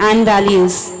identity and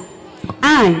values.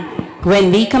 And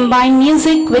when we combine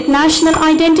music with national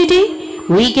identity,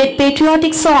 we get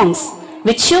patriotic songs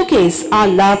which showcase our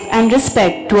love and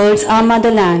respect towards our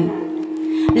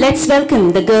motherland. Let's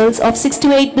welcome the girls of 6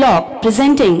 to 8 block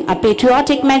presenting a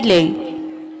patriotic medley.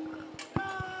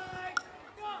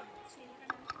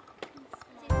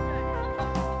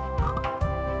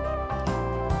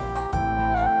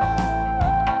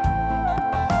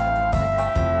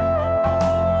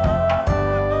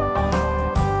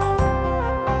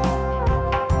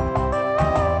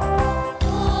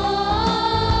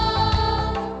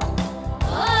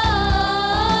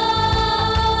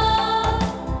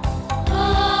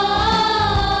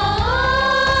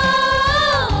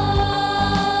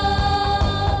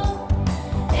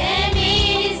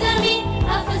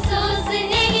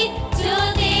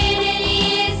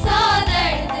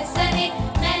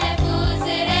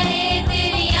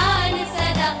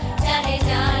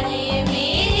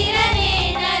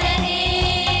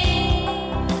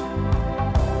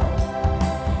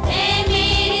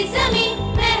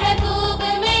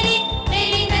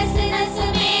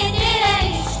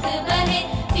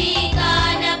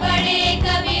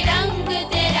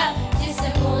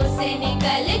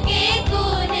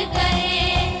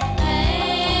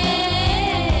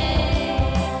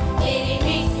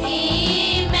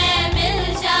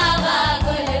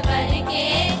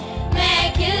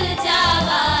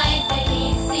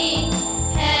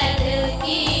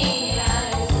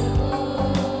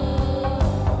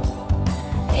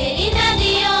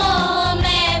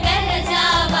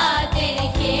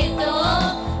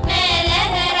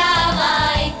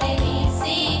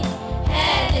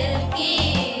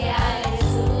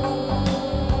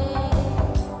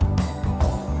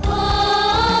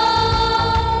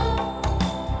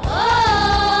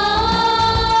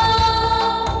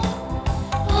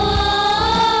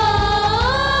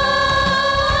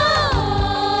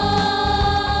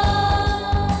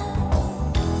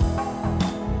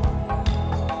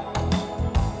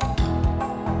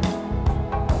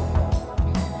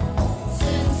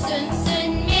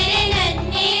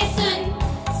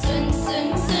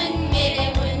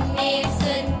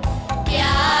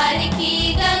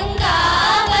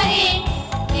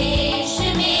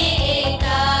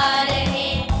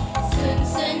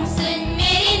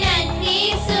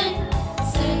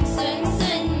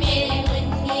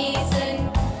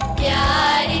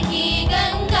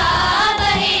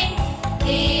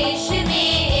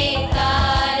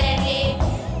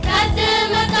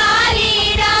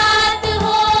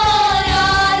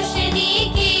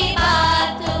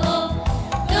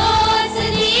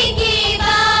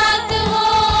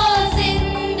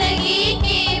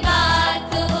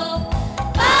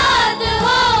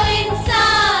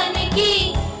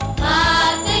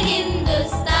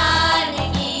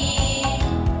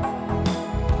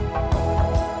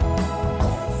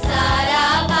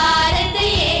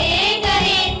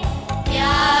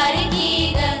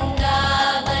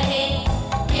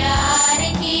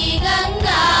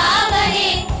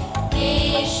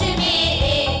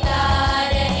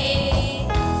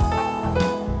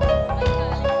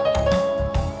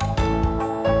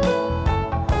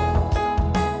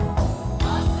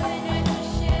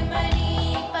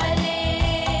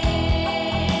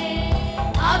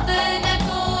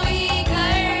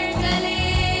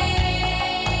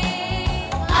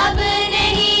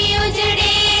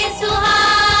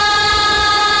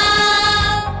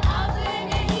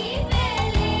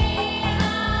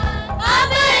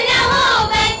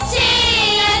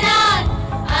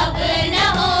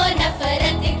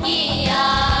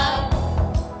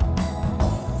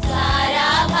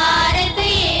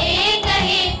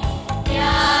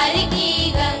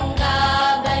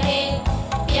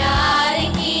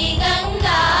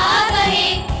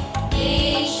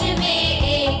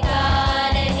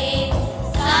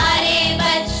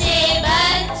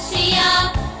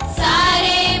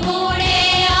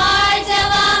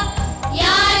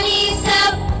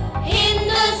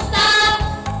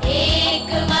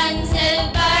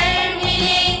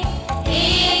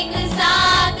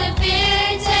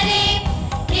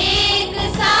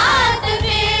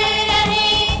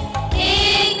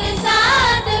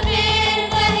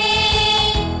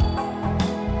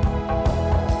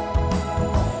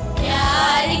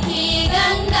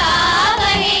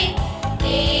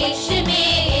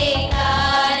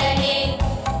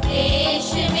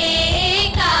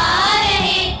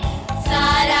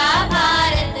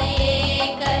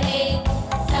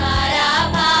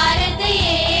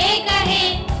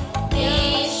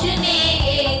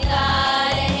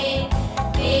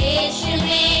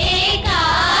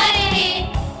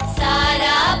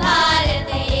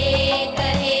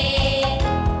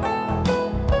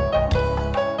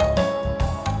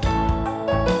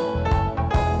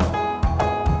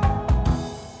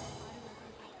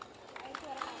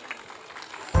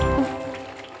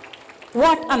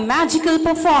 a magical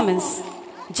performance,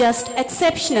 just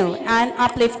exceptional and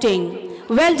uplifting.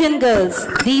 Well done, girls.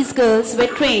 These girls were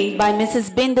trained by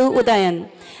Mrs. Bindu Udayan.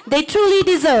 They truly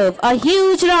deserve a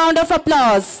huge round of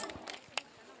applause.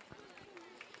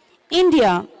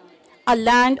 India, a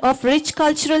land of rich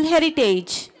cultural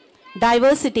heritage,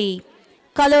 diversity,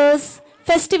 colors,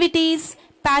 festivities,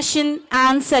 passion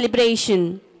and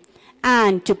celebration.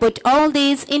 And to put all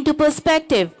these into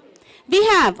perspective, we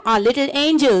have our little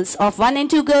angels of 1 and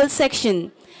 2 girls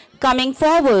section coming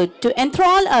forward to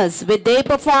enthrall us with their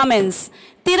performance,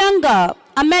 Tiranga,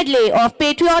 a medley of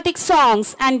patriotic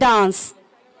songs and dance.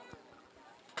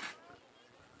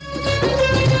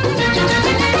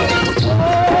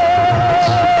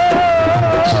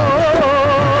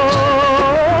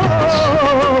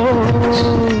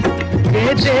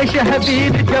 ये देश है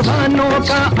वीर जवानों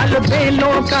का,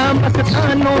 अलबेलों का,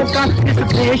 मस्तानों का, इस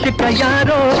देश का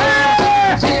यारो,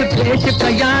 इस देश का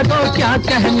यारो क्या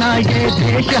कहना, ये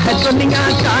देश है दुनिया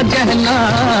का गहना।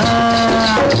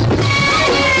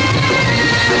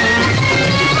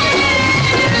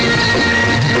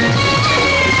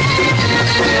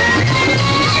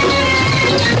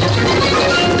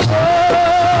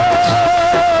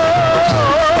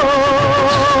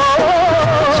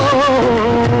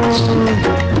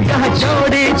 यहाँ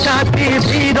जोड़ी छाती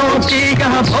वीरों की,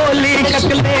 यहाँ भोली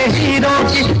शक्ले हीरों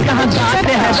की, यहाँ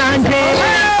गाते हैं रांझे,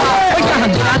 यहाँ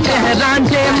गाते हैं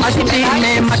रांझे, मस्ती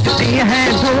में मस्ती है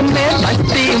धूम में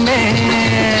मस्ती में।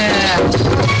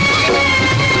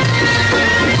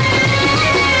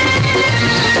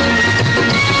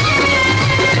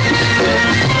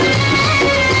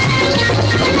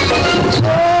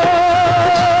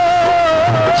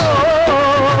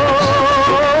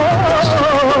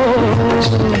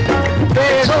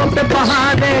 पेड़ों पे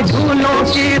बहारे झूलों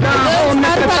की, राहों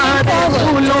में कतारे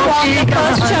फूलों की,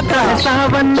 यहाँ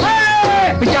सावन,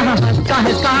 यहाँ हंसता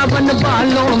है सावन,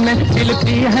 बालों में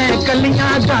खिलती है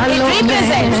कलियां गालों में। It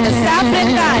represents the saffron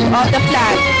band of the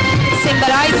flag,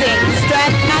 symbolizing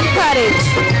strength and courage,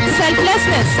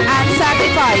 selflessness and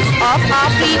sacrifice of our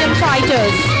freedom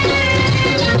fighters.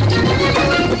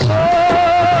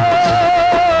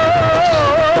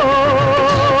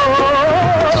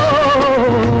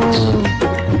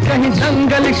 कहीं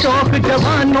दंगल शौक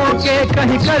जवानों के,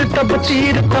 कहीं करतब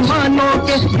तीर कमानों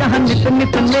के, यहाँ नित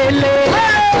नित मेले,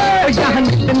 यहाँ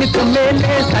नित नित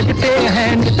मेले सजते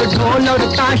हैं, नित ढोल और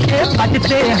ताशे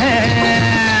बजते हैं।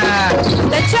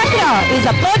 The chakra is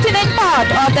a pertinent part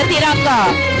of the Tiranga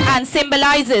and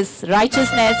symbolizes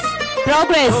righteousness,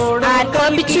 progress and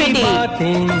perpetuity.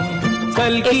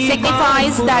 It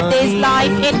signifies that there is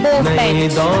life in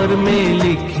movement.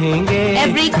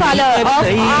 Every color of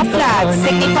our flag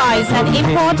signifies an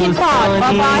important part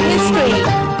of our history,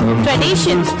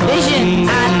 tradition, vision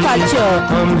and culture.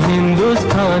 हम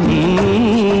हिंदुस्तानी,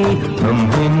 हम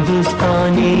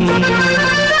हिंदुस्तानी।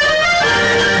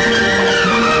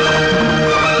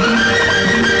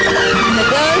 The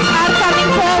girls are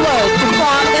coming forward to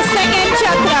form the second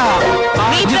chakra,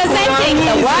 representing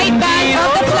the white band of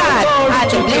the flag and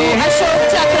the blue Ashok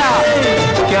chakra.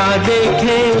 क्या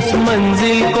देखे उस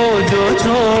मंजिल को जो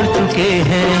छोड़ चुके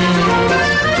हैं,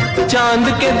 चांद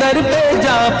के दर पे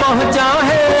जा पहुंचा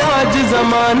है आज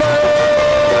जमाना।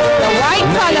 The white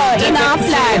color in our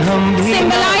flag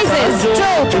symbolizes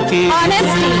truth,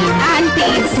 honesty and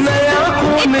peace.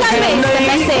 It conveys the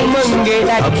message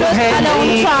that truth alone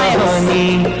triumphs.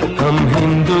 हम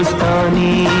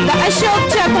हिंदुस्तानी। The Ashok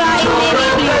chakra in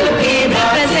navy blue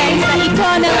represents the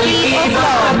eternal peace of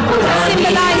God,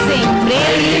 symbolizing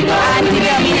bravery and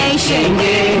determination.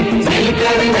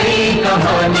 मिलकर नई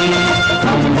कहानी,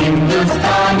 हम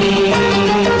हिंदुस्तानी,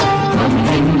 हम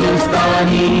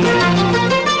हिंदुस्तानी।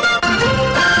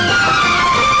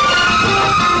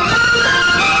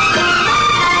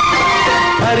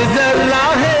 हर जर्रा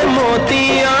है मोती,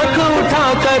 आंख उठा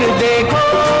कर देखो,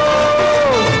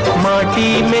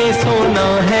 माटी में सोना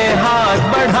है हाथ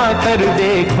बढ़ा कर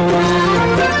देखो।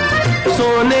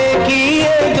 सोने की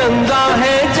ये गंगा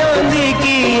है, चांदी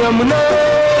की यमुना,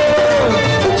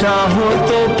 चाहो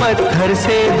तो पत्थर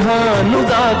से धान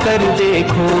उगा कर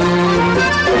देखो।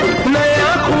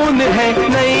 नया खून है,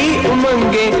 नई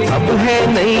उमंगे, अब है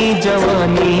नई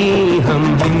जवानी, हम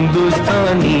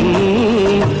हिंदुस्तानी,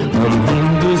 हम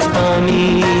हिंदुस्तानी।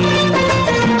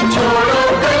 छोड़ो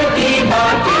कल की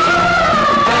बातें,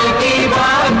 कल की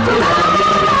बात पुरानी,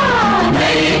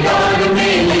 नए दौर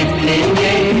में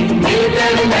लिखेंगे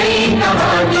मिलकर नई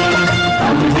कहानी,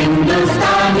 हम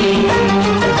हिंदुस्तानी,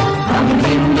 हम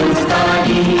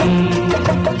हिंदुस्तानी।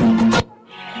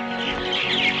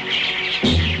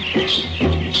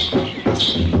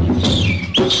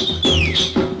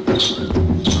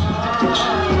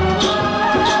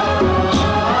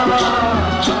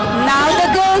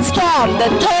 form the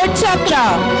third chakra,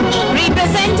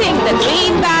 representing the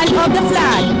green band of the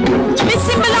flag, which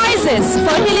symbolizes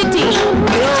fertility,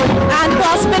 growth, and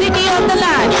prosperity of the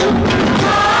land.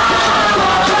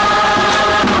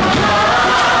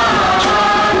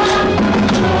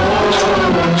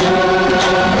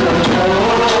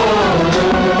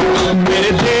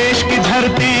 मेरे देश की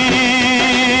धरती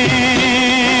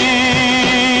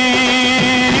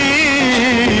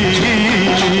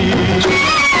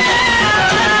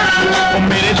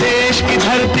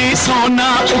सोना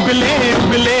उगले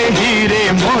उगले हीरे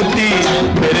मोती,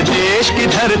 मेरे देश की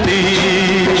धरती,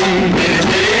 मेरे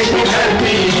देश की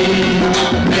धरती,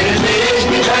 मेरे देश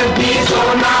की धरती,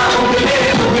 सोना उगले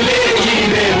उगले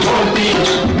हीरे मोती,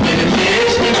 मेरे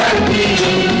देश की धरती,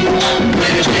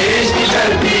 मेरे देश की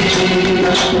धरती।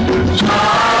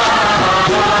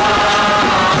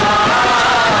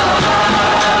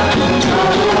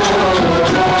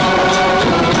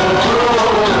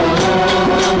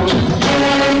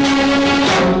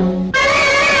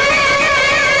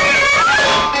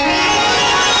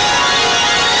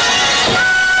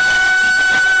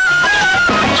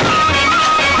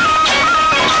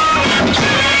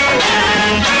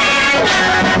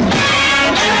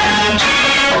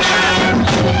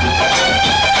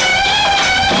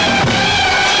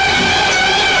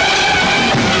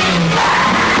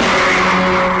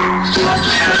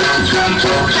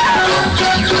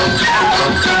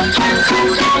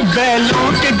 बैलों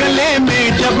के गले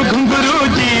में जब घुंघरू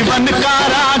जीवन का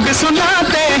राग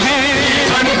सुनाते हैं,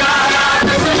 जीवन का राग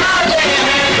सुनाते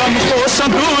हैं, गम को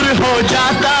दूर हो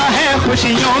जाता है,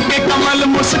 खुशियों के कमल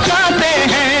मुस्काते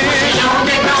हैं, खुशियों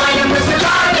के कमल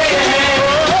मुस्काते हैं।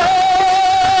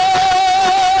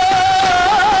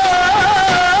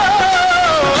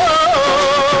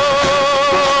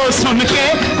 सुन के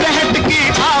रहट की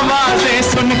आवाजें,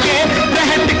 सुन के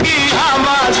रहट की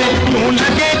आवाजें, यूं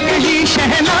लगे कहीं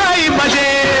शहनाई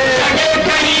बजे, लगे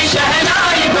कहीं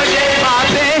शहनाई बजे,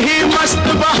 आते ही मस्त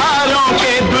बहारों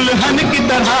के दुल्हन की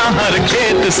तरह हर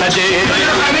खेत सजे,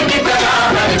 दुल्हन की तरह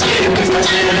हर खेत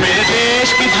सजे। मेरे देश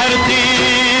की धरती,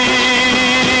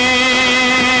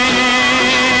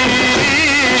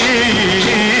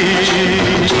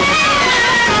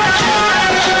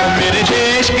 मेरे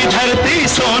देश की धरती,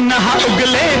 सोना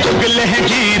उगले उगले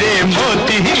हीरे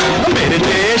मोती, मेरे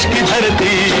देश की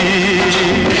धरती,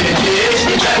 मेरे देश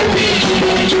की धरती।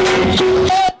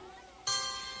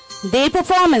 Their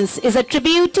performance is a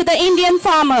tribute to the Indian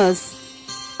farmers.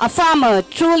 A farmer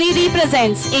truly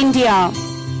represents India.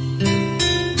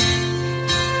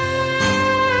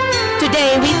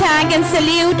 Today we thank and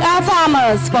salute our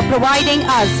farmers for providing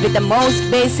us with the most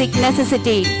basic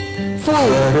necessity,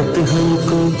 food. Bharat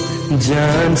हमको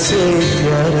जान से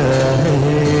प्यारा है,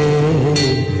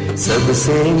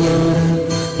 सबसे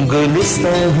न्यारा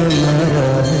गुलिस्तान हमारा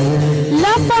है।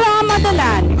 Love for our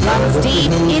motherland runs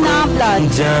deep in our blood.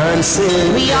 जान से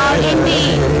We are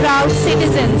indeed proud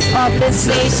citizens of this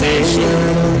great nation.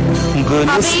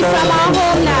 Away from our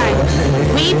homeland,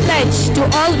 we pledge to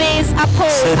always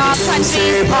uphold our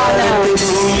country's honor.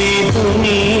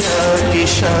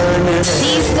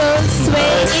 These girls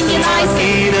sway in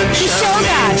unison to show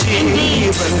that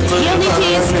indeed unity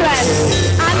is strength,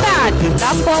 and that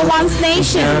love for one's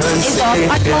nation is of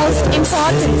utmost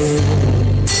importance.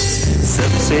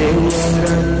 सबसे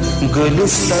न्यारा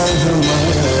गुलिस्तान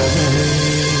हमारा है।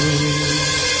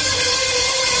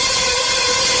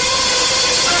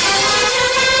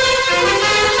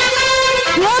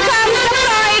 Here comes the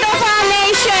pride of our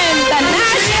nation, the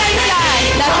national flag,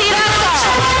 the Tiranga.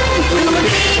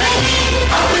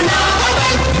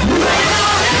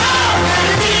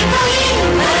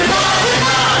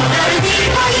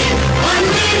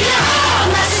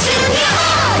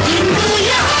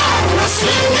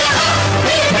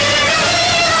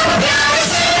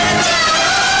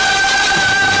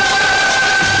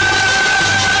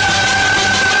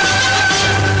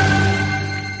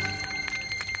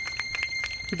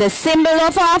 The symbol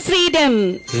of our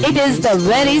freedom. It is the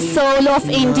very soul of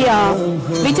India,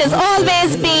 which has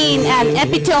always been an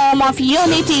epitome of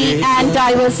unity and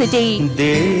diversity.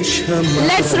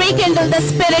 Let's rekindle the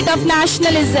spirit of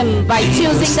nationalism by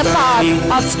choosing the path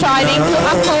of striving to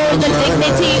uphold the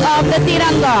dignity of the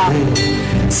Tiranga.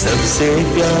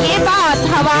 ये बात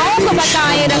हवाओं को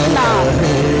बताए रखना,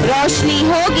 रोशनी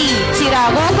होगी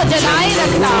चिरागों को जलाए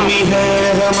रखना।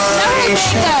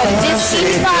 जिसकी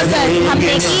हिफाजत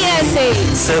हमने की ऐसे,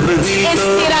 इस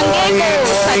तिरंगे को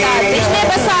सदा दिल में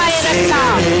बसाए रखना।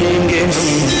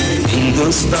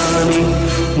 हिंदुस्तानी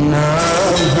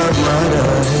नाम हमारा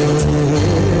है,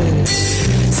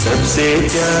 सबसे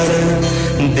प्यारा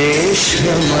देश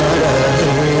हमारा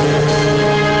है।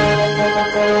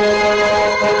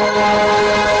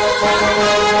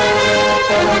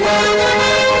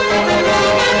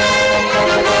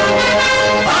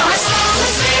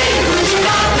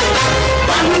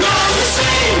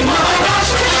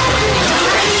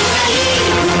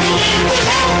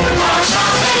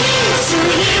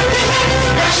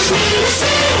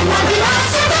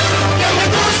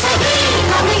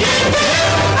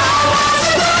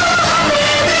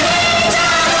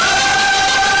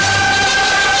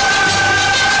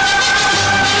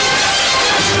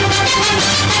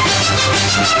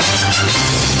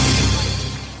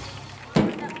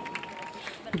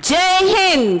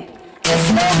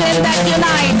 that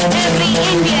unites every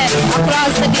Indian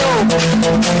across the globe.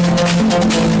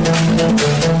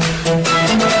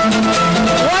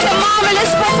 What a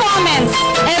marvelous performance!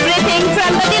 Everything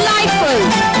from the delightful,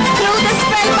 through the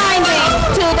spellbinding,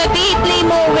 to the deeply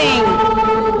moving.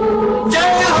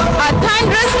 A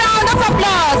thunderous round of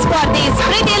applause for these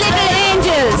pretty little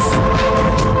angels.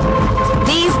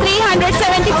 These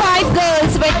 375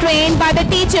 girls were trained by the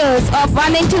teachers of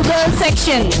 1 and 2 girls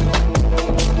section.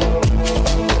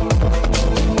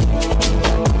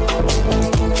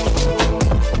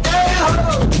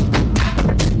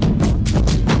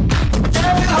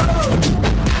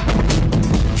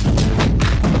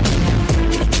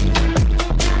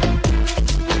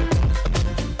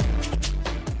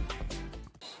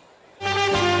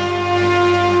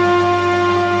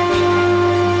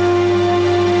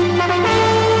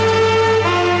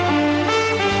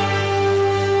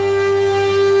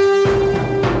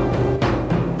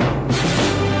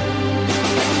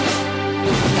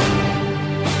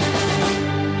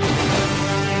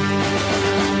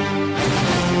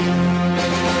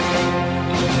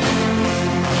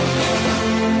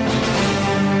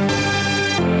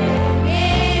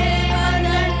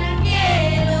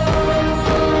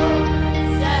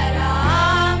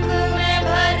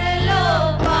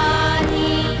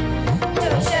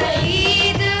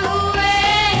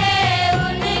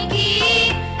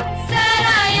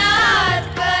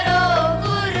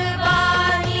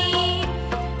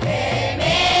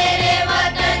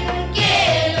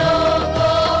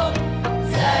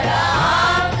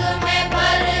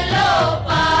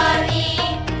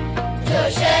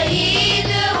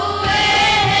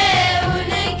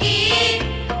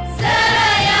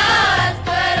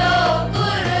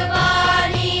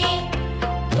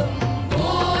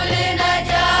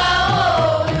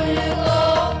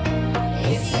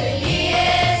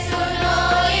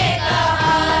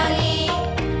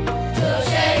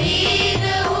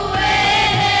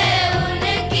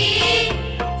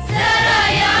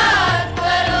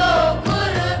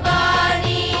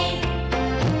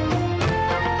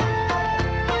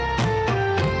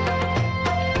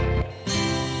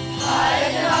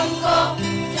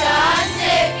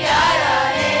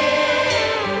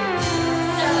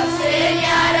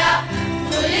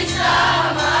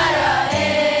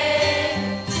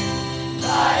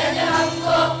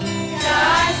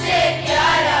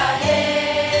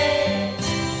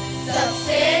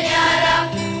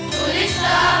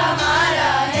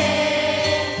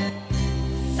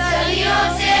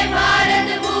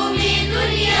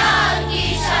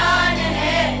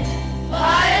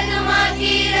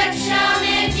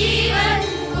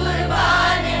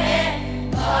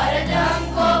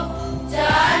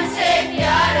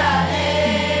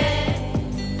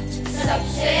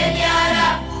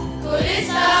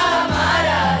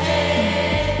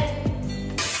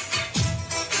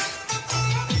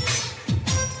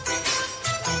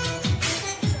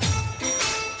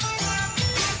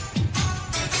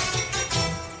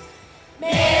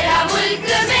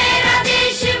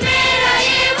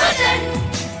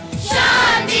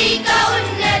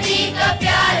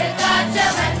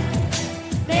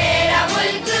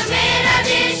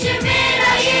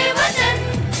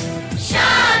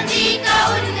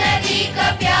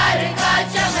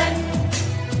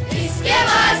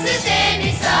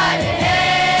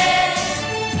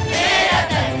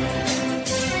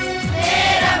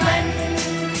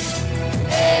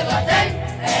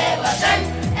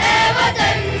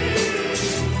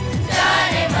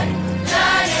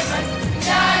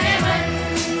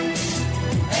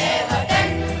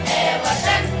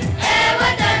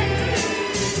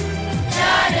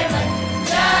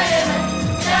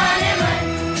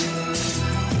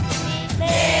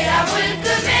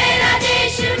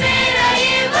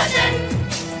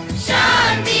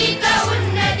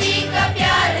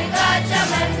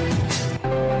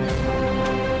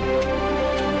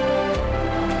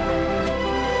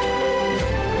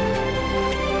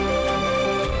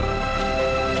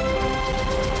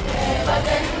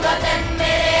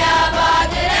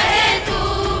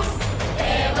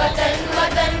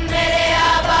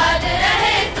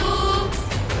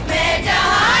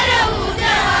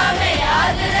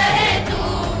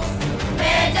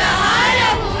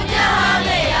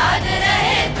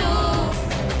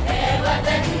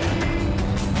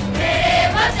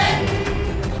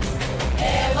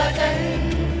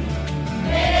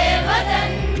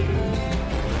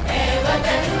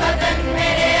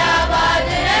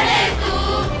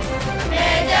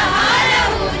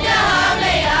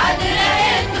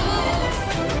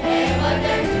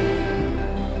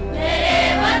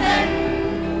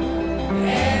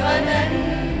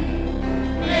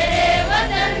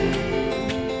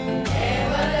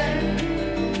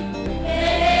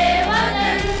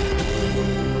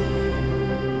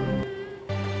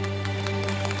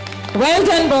 Well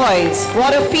done, boys.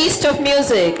 What a feast of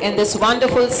music in this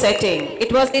wonderful setting.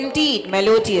 It was indeed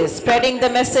melodious, spreading the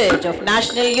message of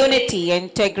national unity and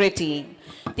integrity.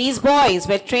 These boys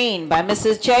were trained by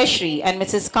Mrs. Jayashree and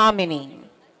Mrs. Kamini.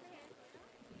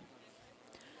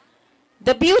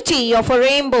 The beauty of a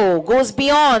rainbow goes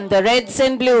beyond the reds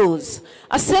and blues,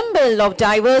 a symbol of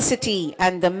diversity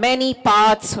and the many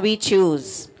paths we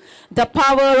choose. The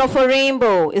power of a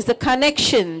rainbow is the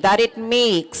connection that it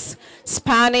makes,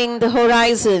 spanning the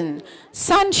horizon,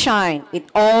 sunshine in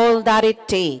all that it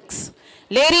takes.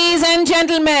 Ladies and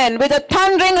gentlemen, with a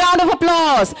thundering round of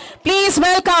applause, please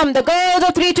welcome the girls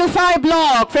of 325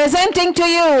 block presenting to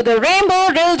you the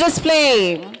Rainbow Drill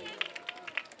Display.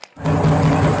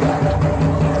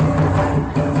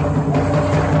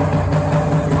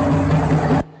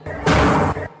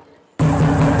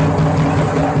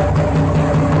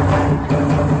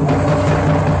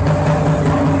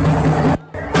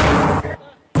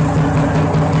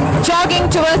 Jogging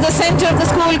towards the center of the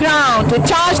school ground to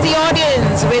charge the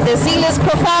audience with a zealous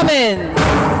performance.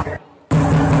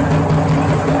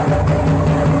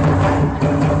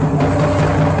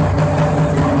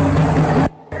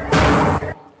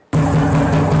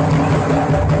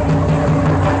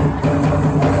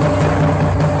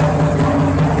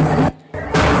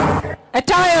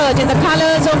 Attired in the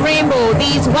colors of rainbow,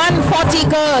 these 140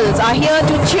 girls are here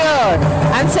to cheer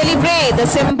and celebrate the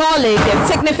symbolic and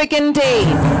significant day.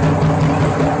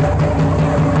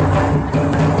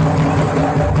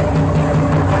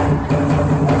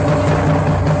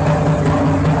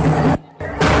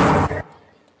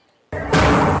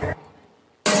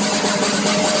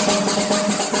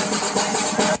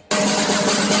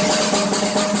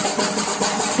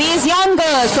 These young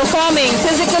girls performing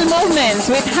physical movements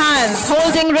with hands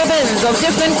holding ribbons of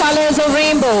different colors of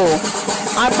rainbow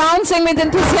are bouncing with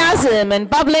enthusiasm and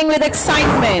bubbling with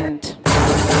excitement.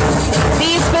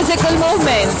 These physical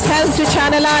movements help to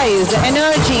channelize the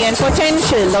energy and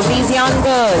potential of these young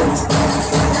girls.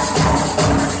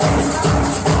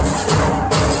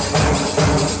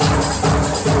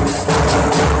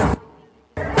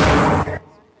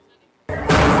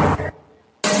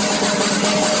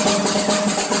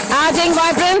 Adding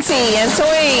vibrancy and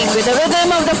swaying with the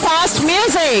rhythm of the fast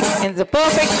music and the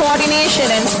perfect coordination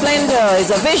and splendor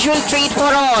is a visual treat for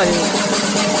all.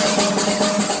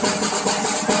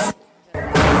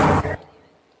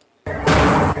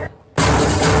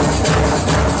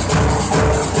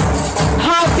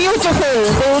 How beautiful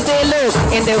do they look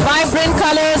in their vibrant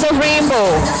colors of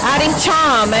rainbow, adding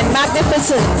charm and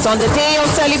magnificence on the day of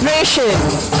celebration.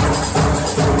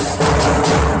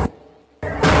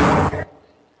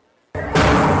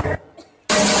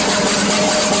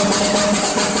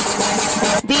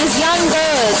 These young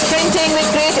girls sprinting with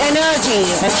great energy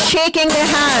and shaking their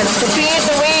hands to create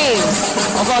the waves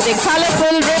of all the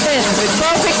colorful ribbons with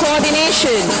perfect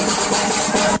coordination.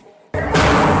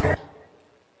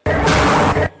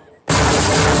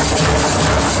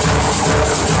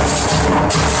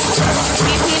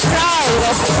 We feel proud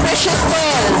of the precious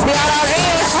pearls. They are our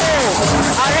ray of hope,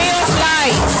 our ray of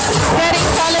light, spreading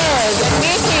colors and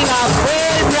making our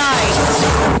world bright.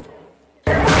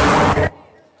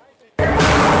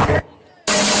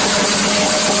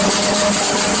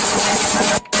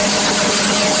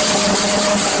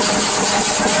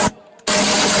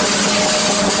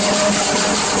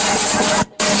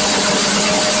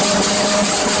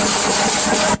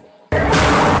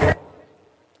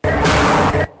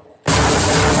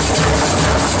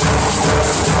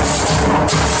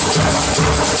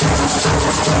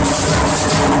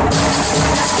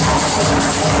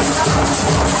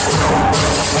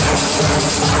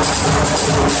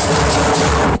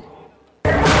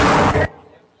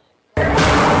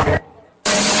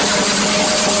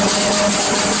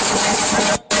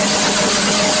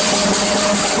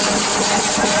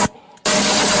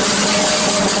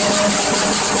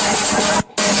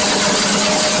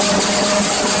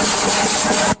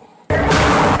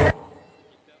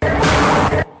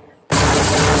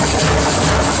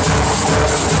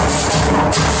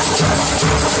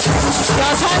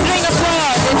 Your thundering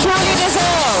applause, it truly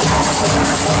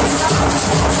deserves.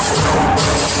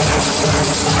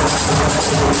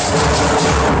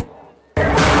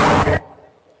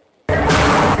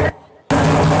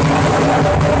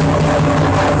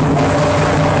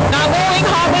 Now moving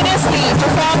harmoniously to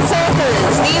form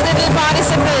circles, these little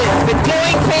participants with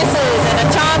glowing faces and a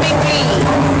charm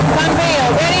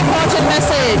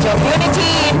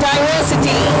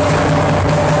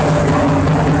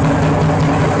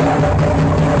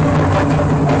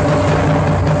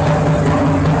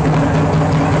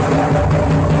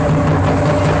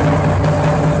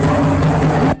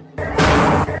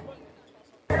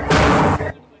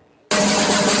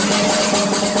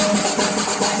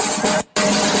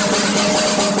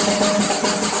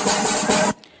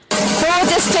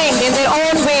distinct in their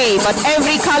own way, but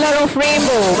every color of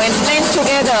rainbow, when blend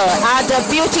together, add a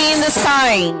beauty in the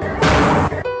sky.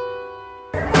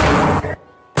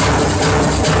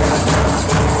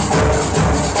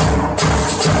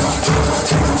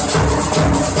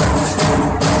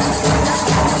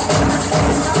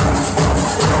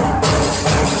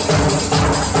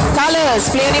 Colors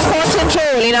play an important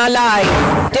role in our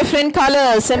life. Different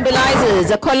colors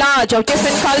symbolizes a collage of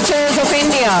different cultures of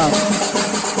India.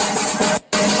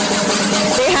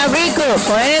 They have regrouped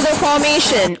for another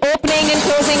formation, opening and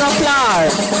closing of flower.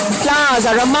 Flowers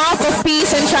are a mark of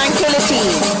peace and tranquility.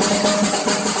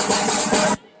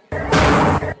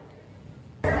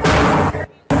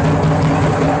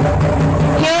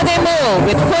 Here they move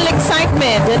with full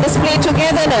excitement and display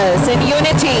togetherness and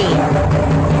unity.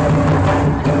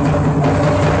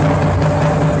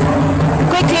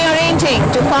 Quickly arranging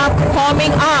to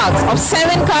forming arcs of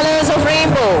 7 colors of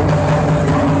rainbow.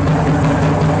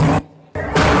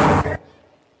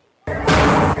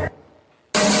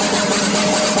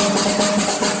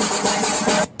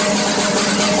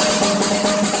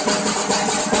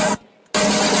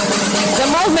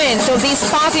 Of these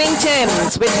sparkling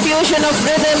gems with fusion of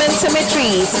rhythm and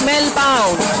symmetry, smell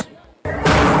bound.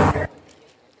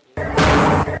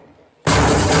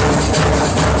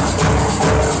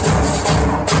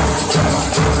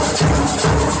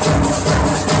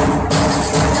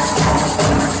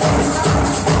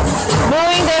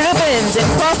 Moving their ribbons in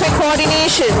perfect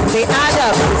coordination, they add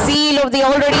up the zeal of the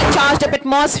already charged up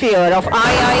atmosphere of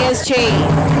IISJ.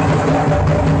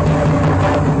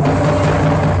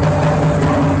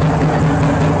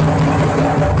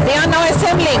 They are now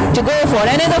assembling to go for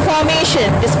another formation,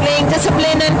 displaying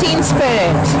discipline and team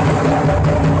spirit.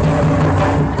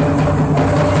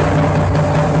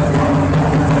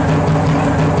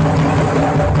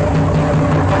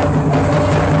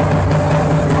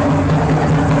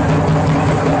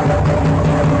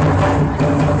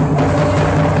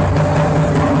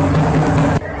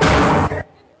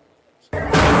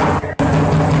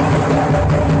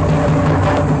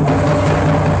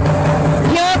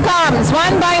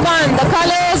 One by one, the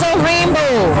colors of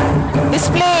rainbow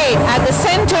displayed at the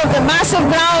center of the massive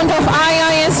ground of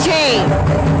IISJ.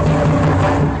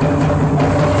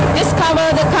 Discover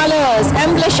the colors,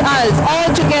 embellish us all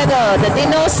together, the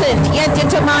innocent yet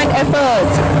determined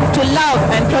efforts to love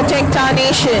and protect our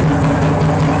nation.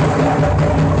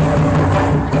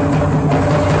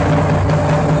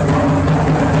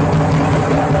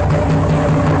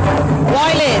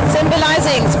 Violet,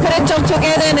 symbolizing spirit of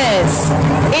togetherness.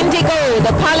 Indigo,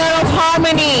 the color of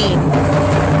harmony.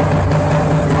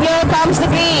 Here comes the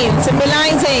green,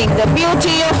 symbolizing the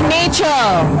beauty of nature.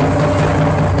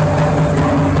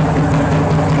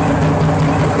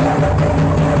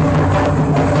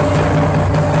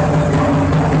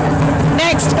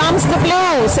 Next comes the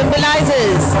blue,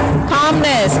 symbolizes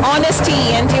calmness,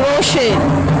 honesty, and devotion.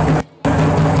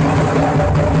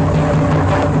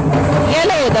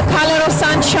 Yellow, the color of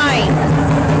sunshine.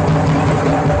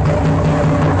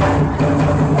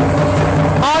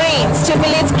 Orange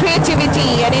stimulates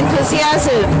creativity and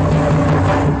enthusiasm.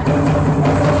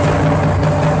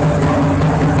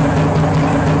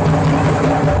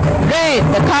 Red,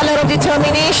 the color of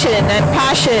determination and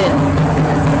passion.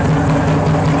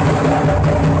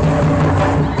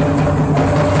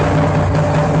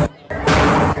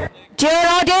 Dear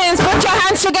audience, put your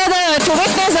hands together to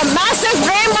witness a massive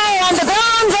rainbow on the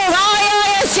grounds of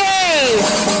IISJ.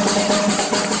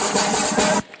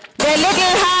 Their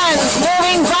little hands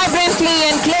moving vibrantly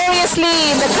and gloriously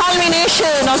in the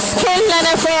culmination of skill and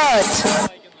effort.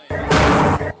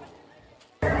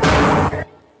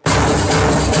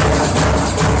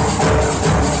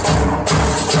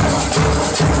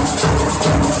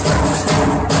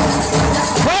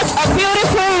 What a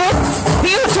beautiful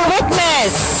view to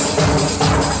witness.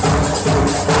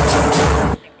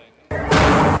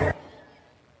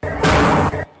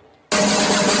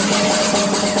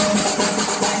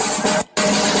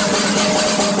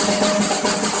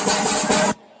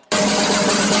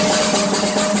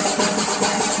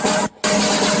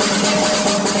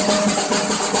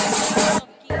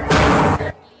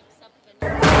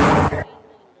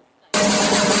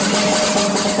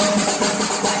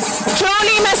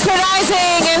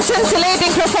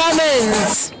 Scintillating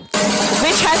performance,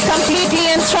 which has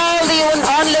completely enthralled the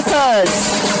onlookers.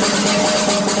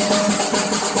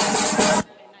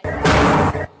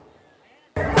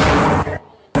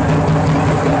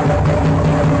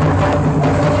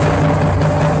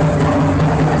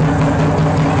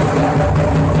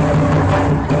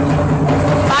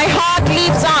 My heart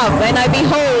leaps up when I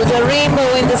behold a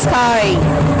rainbow in the sky.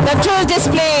 The true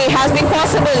display has been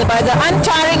possible by the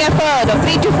untiring inspiring effort of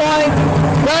 3 to 4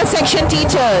 girl section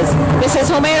teachers, Mrs.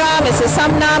 Humaira, Mrs.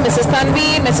 Samna, Mrs.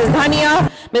 Tanveer, Mrs. Dhania,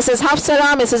 Mrs.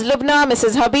 Hafsara, Mrs. Lubna,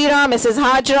 Mrs. Habira, Mrs.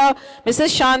 Hajra, Mrs.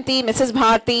 Shanti, Mrs.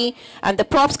 Bharti, and the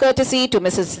props courtesy to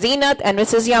Mrs. Zeenat and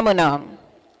Mrs. Yamuna.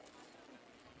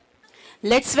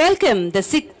 Let's welcome the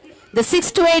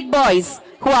 6 to 8 boys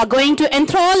who are going to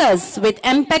enthrall us with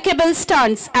impeccable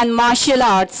stunts and martial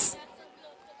arts.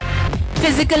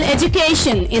 Physical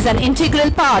education is an integral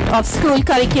part of school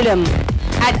curriculum.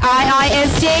 At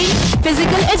IISJ,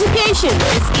 physical education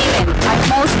is given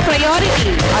utmost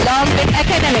priority along with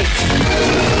academics,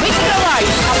 which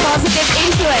provides a positive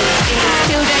influence in the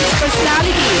student's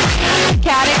personality,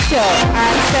 character,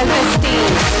 and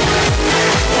self-esteem.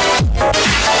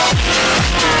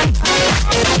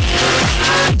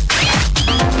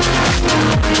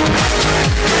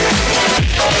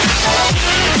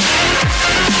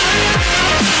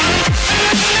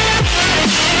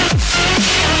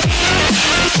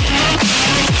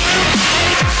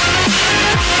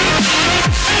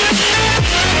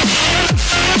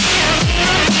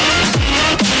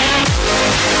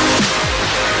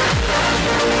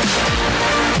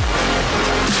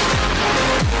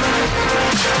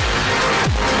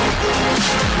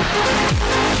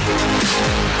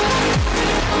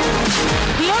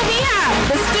 Here we have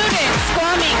the students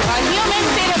forming a human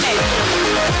pyramid.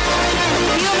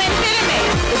 Human pyramid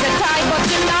is a type of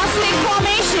gymnastic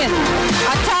formation,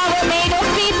 a tower made of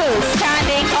people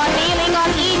standing or kneeling on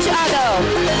each other.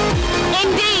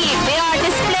 Indeed, they are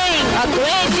displaying a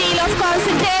great deal of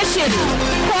concentration,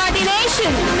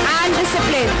 coordination, and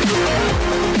discipline.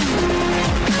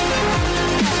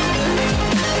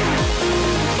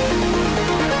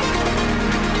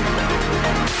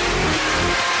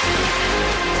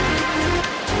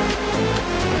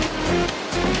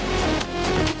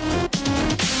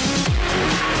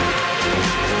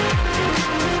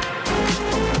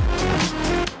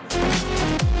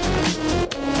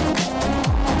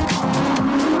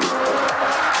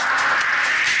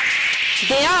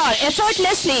 They are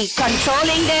effortlessly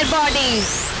controlling their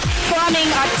bodies, forming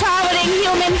a towering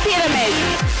human pyramid.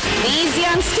 These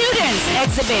young students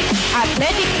exhibit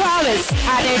athletic prowess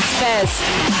at its best.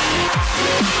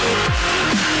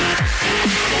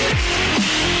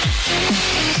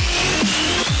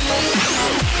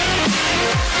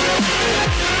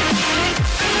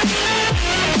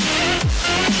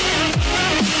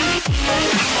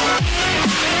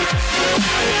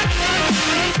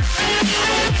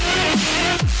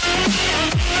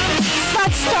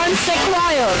 Such stunts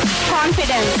require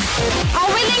confidence, a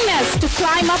willingness to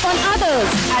climb up on others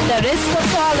at the risk of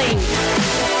falling.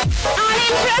 An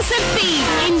impressive feat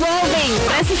involving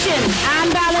precision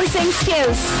and balancing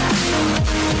skills.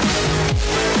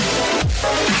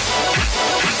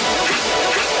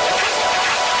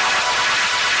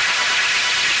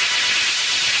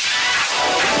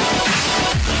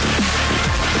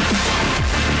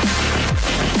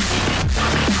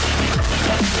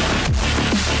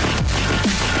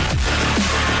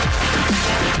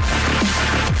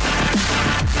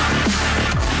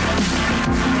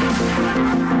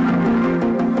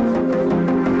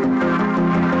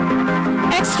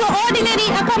 Extraordinary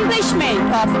accomplishment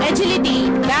of agility,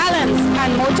 balance,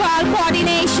 and motor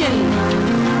coordination.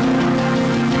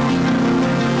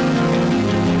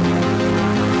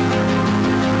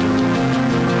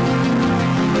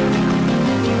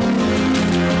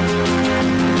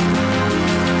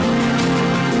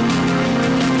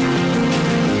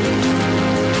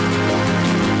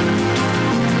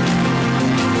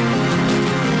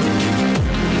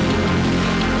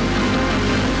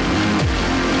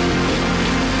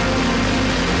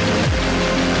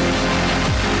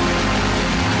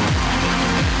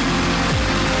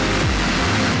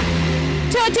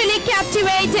 Totally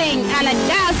captivating and a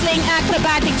dazzling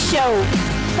acrobatic show,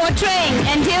 portraying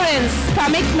endurance,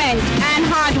 commitment, and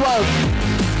hard work.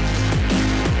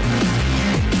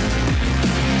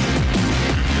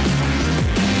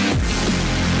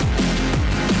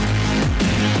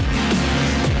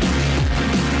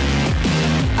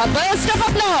 A burst of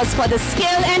applause for the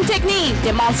skill and technique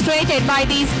demonstrated by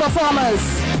these performers.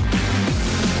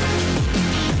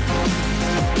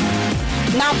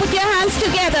 Now put your hands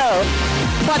together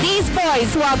for these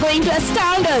boys who are going to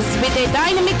astound us with a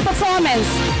dynamic performance,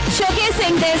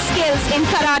 showcasing their skills in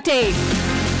karate.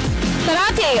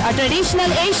 Karate, a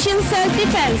traditional Asian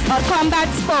self-defense or combat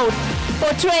sport,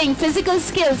 portraying physical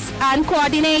skills and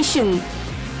coordination.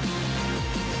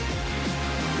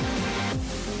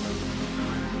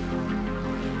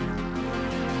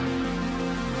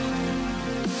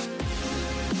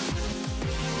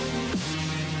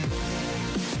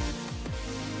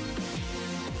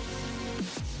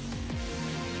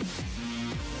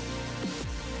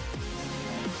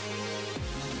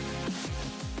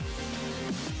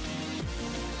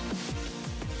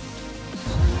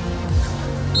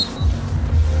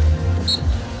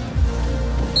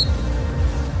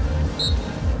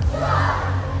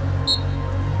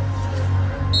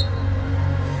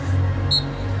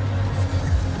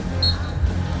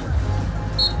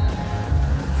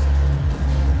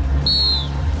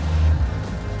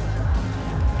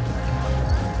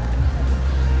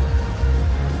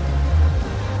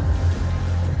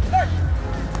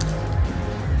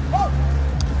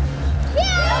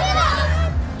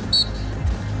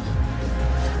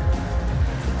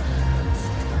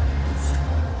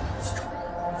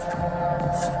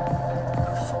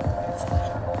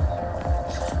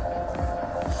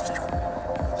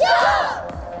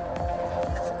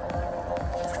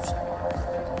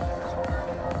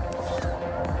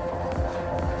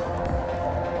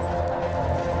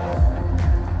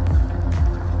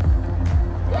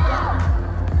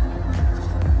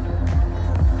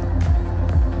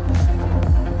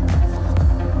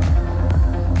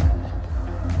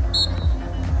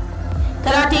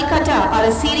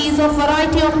 of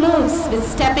variety of moves with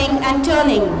stepping and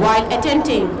turning while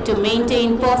attempting to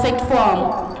maintain perfect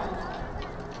form.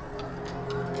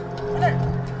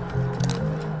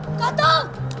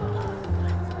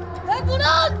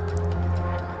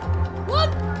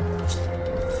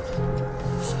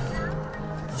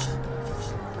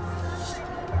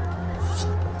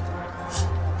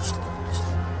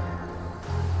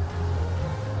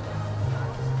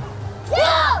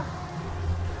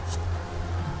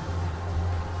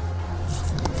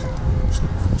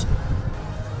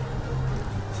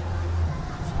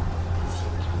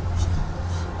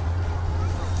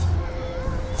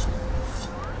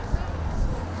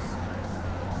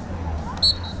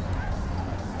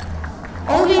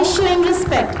 Always showing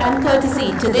respect and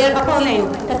courtesy to their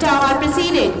opponent, kata are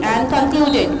preceded and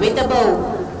concluded with a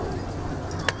bow.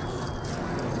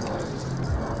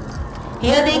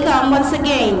 Here they come once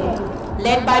again,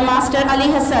 led by Master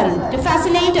Ali Hassan, to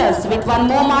fascinate us with one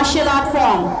more martial art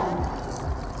form.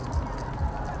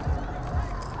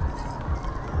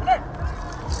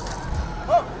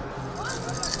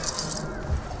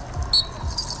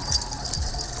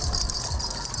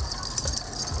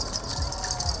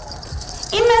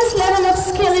 Immense level of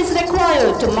skill is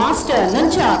required to master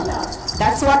nunchak.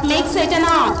 That's what makes it an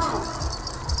art.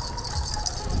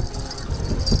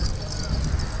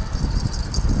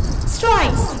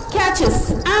 Strikes,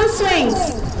 catches and swings,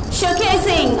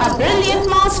 showcasing a brilliant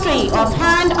mastery of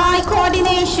hand-eye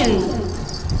coordination.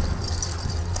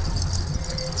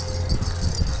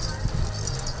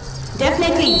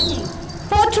 Definitely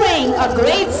portraying a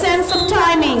great sense of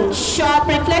timing, sharp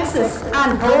reflexes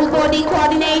and whole body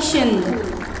coordination.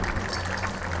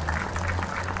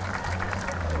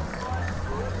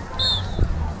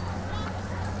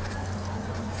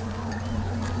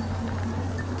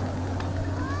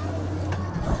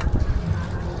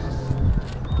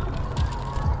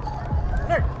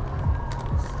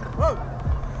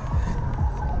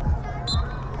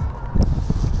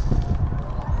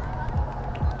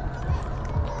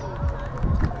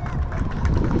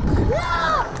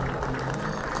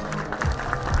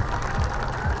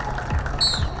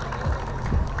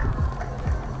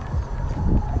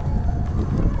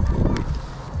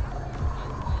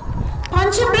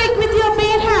 Punch a brick with your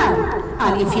bare hand,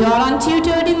 and if you are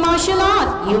untutored in martial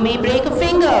art, you may break a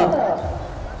finger.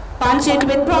 Punch it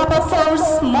with proper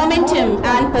force, momentum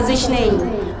and positioning,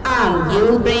 and you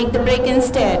will break the brick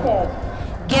instead.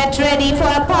 Get ready for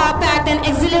a power-packed and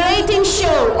exhilarating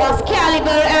show of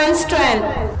caliber and strength.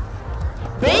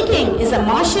 Breaking is a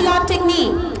martial art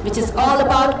technique which is all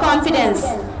about confidence,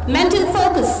 mental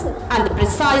focus and the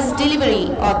precise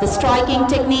delivery of the striking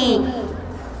technique.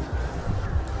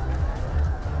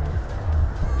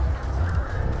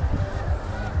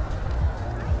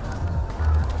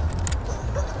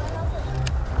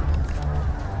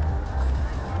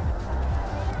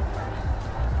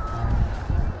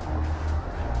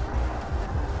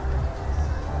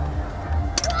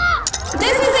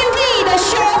 This is indeed a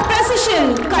show of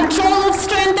precision, control of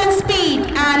strength and speed,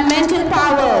 and mental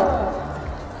power.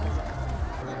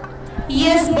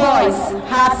 Yes, boys,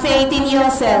 have faith in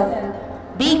yourself.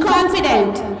 Be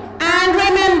confident, and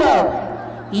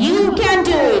remember, you can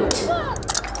do it.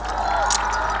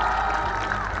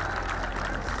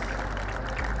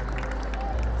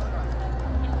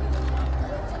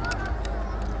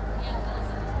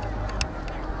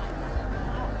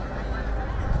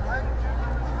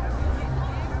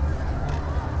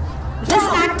 This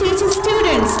act teaches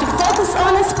students to focus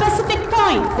on a specific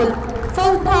point with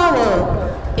full power.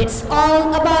 It's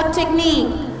all about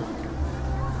technique.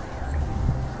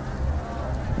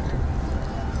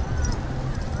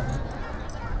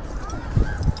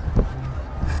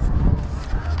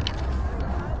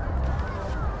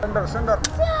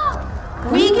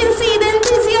 We can see the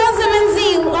enthusiasm and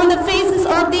zeal on the faces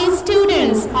of these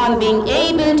students on being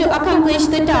able to accomplish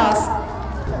the task.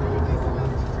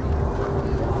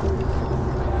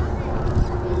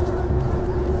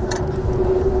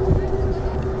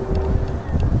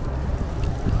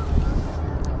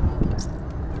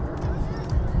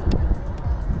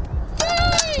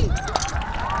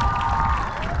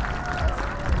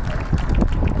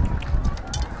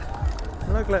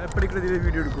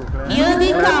 Here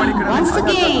they come once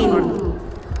again.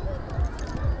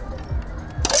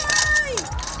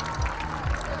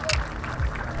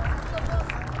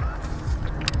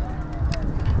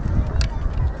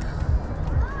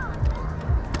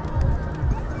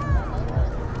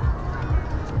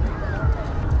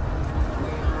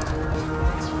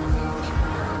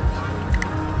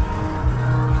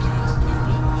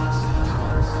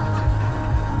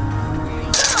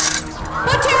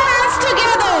 Put your hands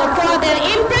together for their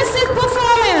impressive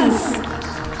performance.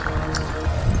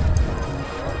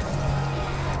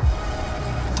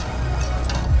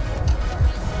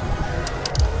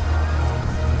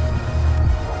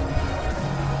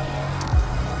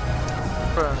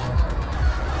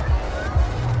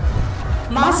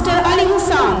 Master Ali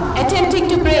Hassan attempting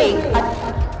to break a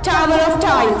tower of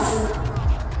tiles.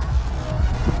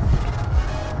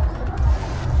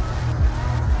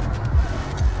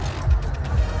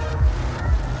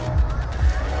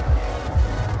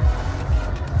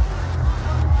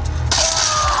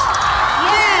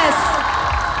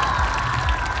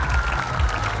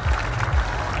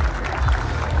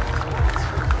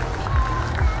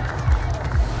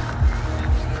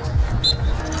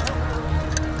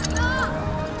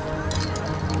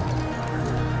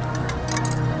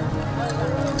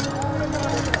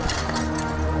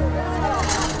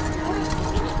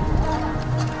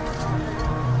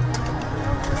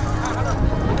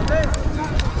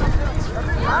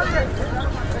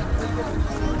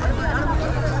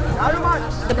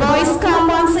 The boys come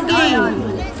once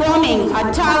again, forming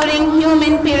a towering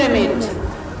human pyramid.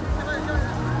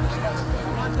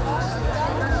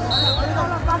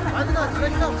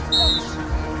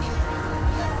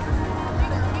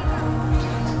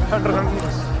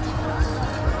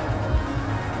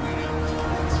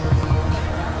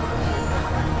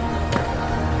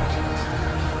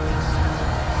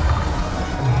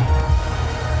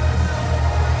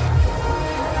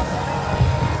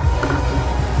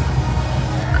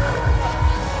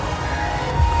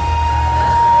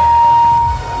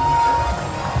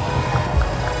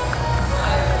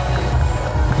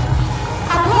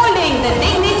 Upholding the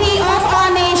dignity of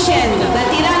our nation, the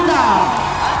Tiranga.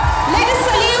 Let us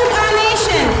salute our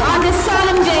nation on this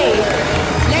solemn day.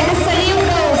 Let us salute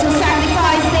those who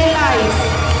sacrifice their lives.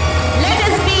 Let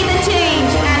us be the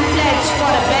change and pledge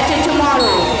for a better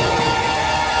tomorrow.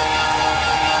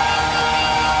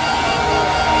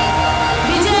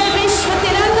 Vijay Vishwa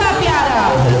Tiranga Pyara,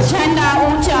 Jhanda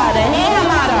Uncha Rahe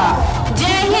Hamara.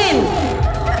 Jai Hind.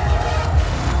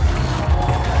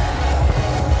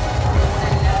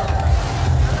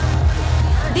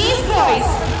 These boys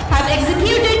have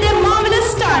executed their marvelous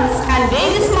stunts and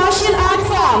various martial art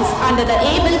forms under the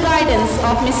able guidance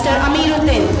of Mr.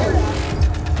 Amiruddin.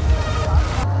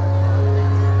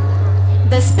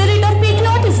 The spirit of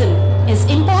patriotism is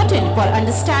important for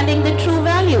understanding the true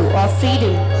value of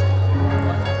freedom.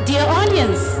 Dear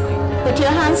audience, put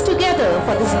your hands together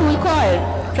for the school choir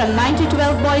from 9 to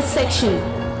 12 boys section.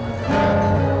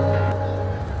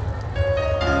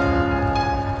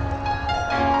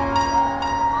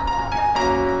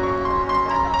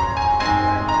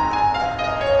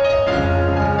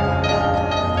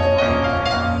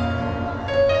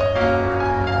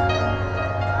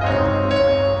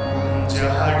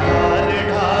 जहाँ ढाल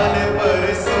ढाल पर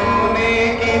सोने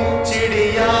की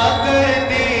चिड़िया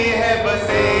करती है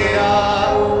बसेरा,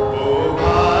 वो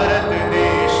भारत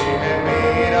देश है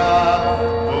मेरा,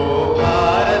 वो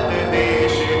भारत देश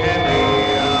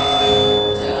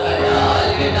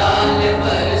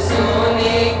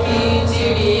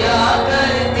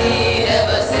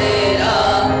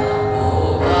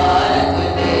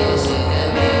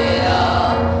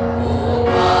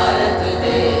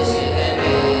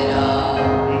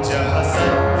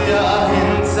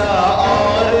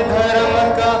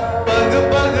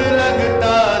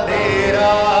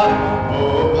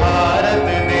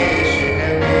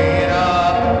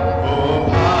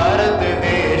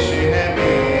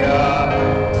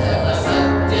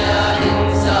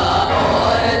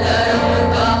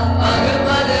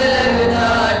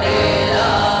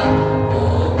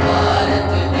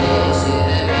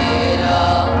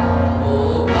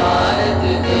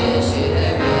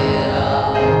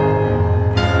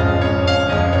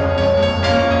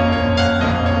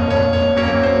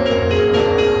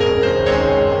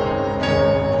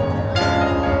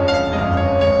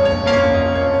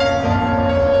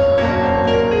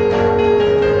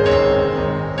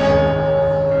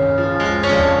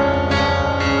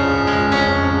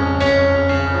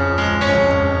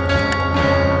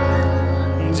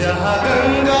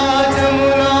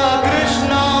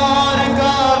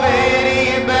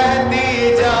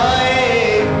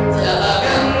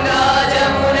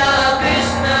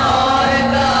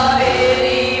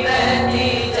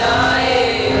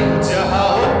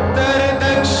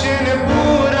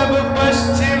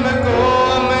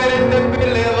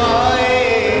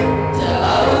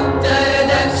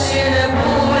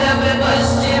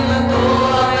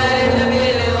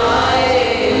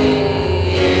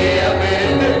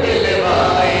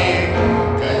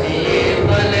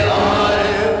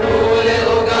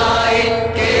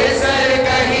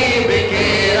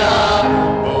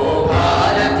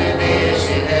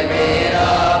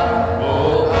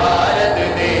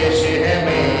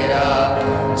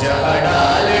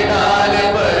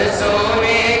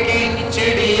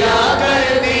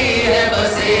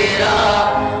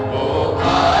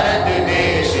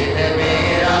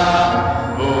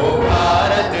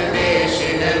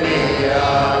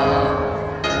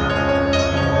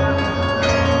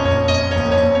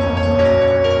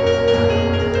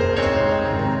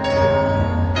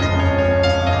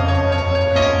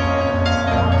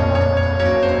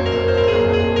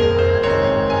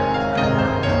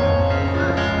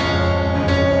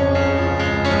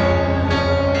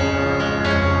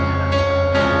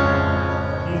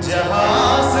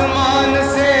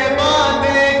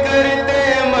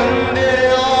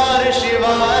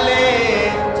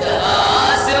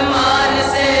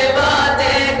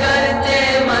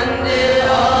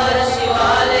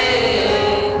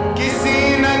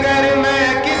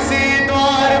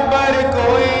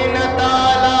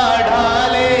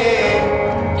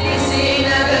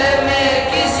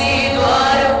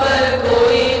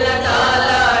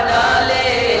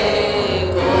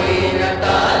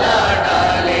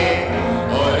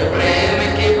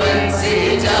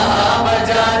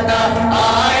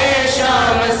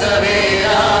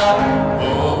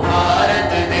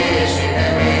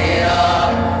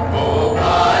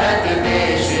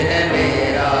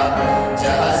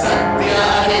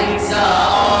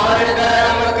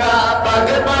पग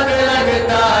पग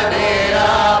लगता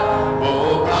डेरा, वो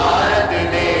भारत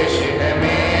देश है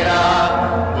मेरा,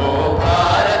 वो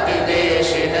भारत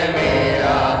देश है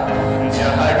मेरा।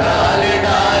 जहाँ डाल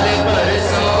डाल पर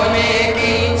सोने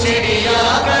की चिड़िया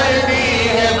करती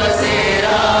है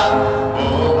बसेरा, वो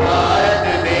भारत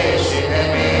देश है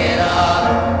मेरा,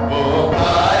 वो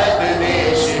भारत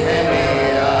देश है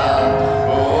मेरा,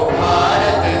 वो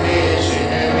भारत देश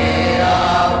है मेरा,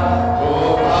 वो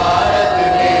भारत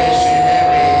देश है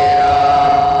मेरा।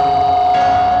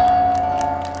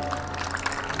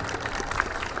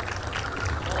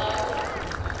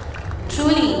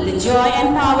 Truly, the joy and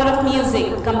power of music,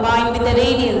 combined with the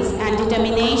radiance and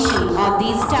determination of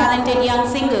these talented young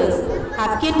singers,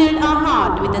 have kindled our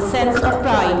heart with a sense of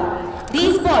pride.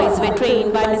 These boys were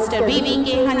trained by Mr. B.V.K.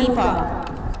 Hanifa.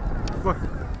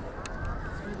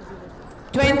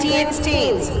 28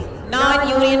 states, 9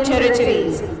 union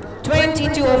territories,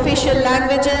 22 official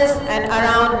languages and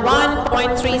around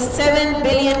 1.37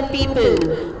 billion people.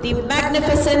 The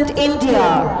magnificent India,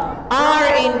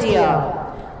 our India.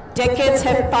 Decades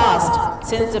have passed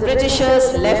since the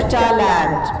Britishers left our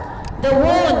land. The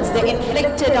wounds they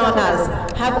inflicted on us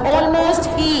have almost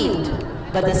healed,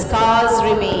 but the scars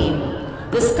remain.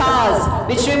 The scars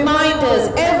which remind us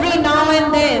every now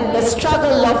and then the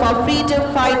struggle of our freedom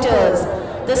fighters,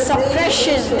 the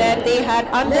suppression that they had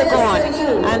undergone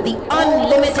and the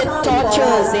unlimited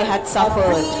tortures they had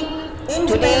suffered.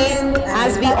 Today,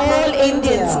 as we all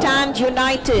Indians stand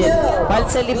united while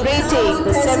celebrating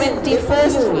the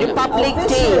 71st Republic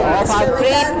Day of our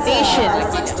great nation,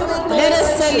 let us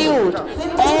salute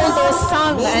all those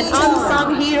sung and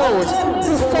unsung heroes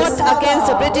who fought against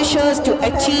the Britishers to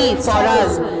achieve for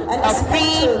us a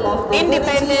free,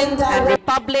 independent and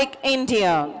Republic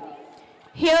India.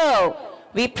 Here,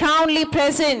 we proudly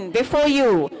present before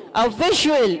you a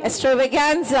visual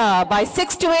extravaganza by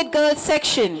 6 to 8 girls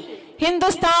section,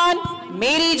 Hindustan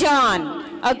Meri Jaan,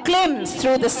 a glimpse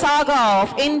through the saga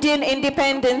of Indian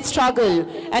independence struggle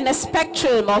and a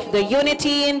spectrum of the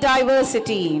unity in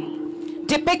diversity,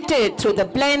 depicted through the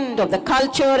blend of the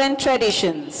culture and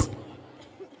traditions.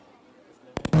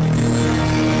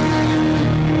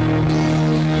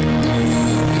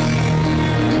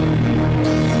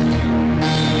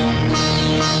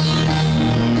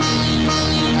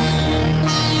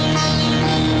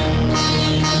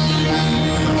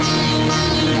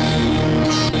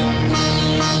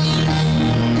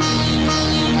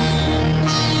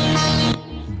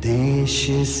 देश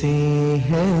से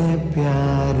है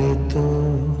प्यार तो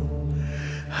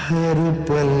हर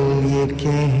पल ये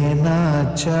कहना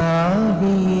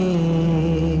चाहिए,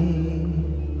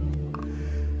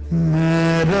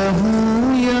 मैं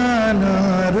रहूं या ना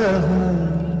रहूं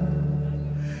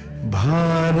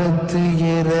भारत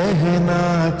ये रहना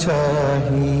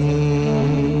चाहिए।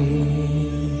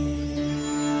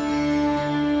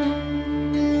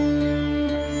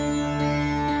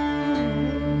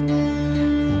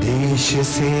 देश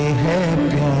से है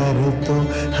प्यार तो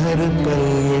हर पल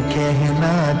ये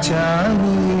कहना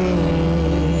चाहिए,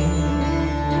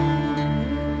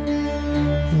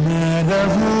 मैं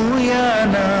रहूं या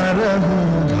ना रहूं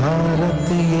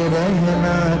भारत ये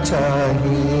रहना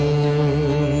चाहिए।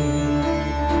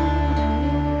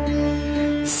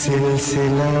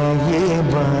 सिलसिला ये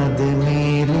बात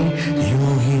मेरे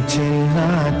यूं ही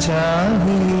चलना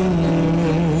चाहिए,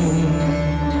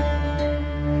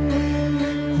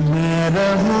 मैं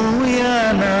रहूं या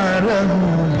ना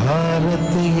रहूं भारत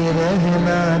ये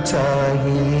रहना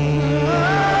चाहिए।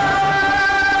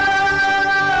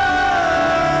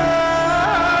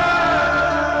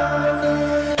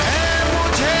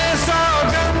 मुझे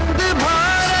सौगंध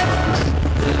भारत,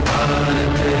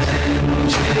 भारत है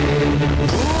मुझे,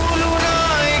 भूलूं ना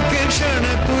एक क्षण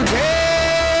तुझे।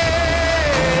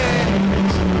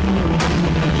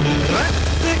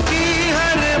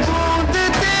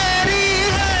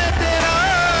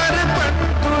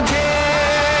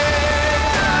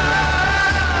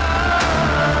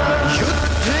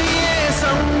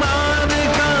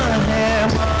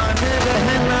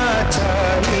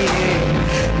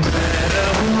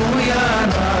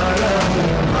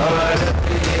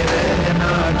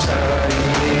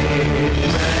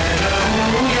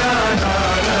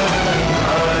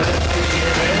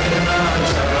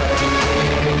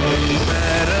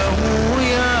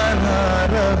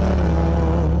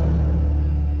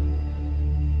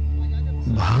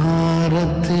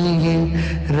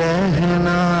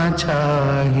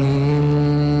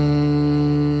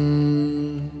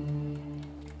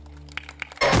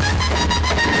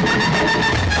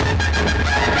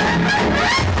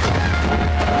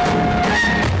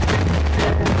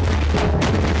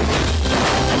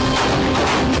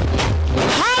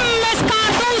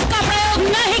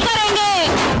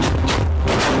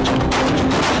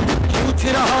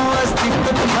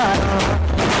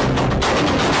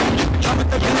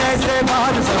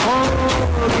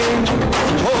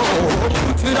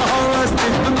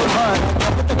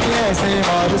 कैसे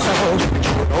और सहोगे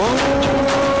छोड़ो।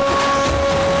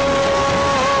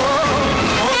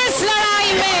 इस लड़ाई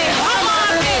में हम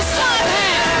आपके साथ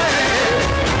हैं।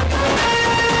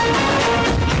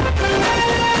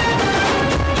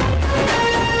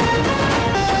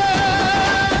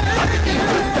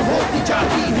 होती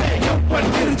जाती है यौवन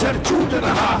निर्झर छूट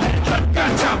रहा है,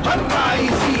 ढक्का भर रहा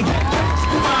इसी है,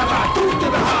 तुम्हारा टूट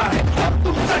रहा है, अब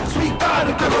तुम सच स्वीकार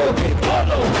करोगे,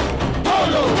 बोलो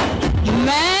बोलो।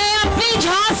 मैं अपनी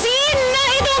झांसी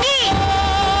नहीं दूंगी।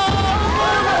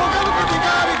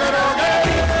 करोगे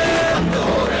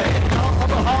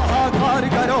अब हाहाकार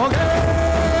करोगे,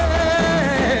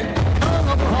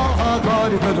 अब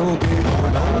हाहाकार करोगे।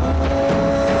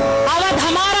 अवध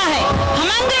हमारा है, हम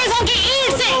अंग्रेजों की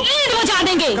ईंट से ईंट बजा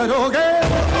देंगे। करोगे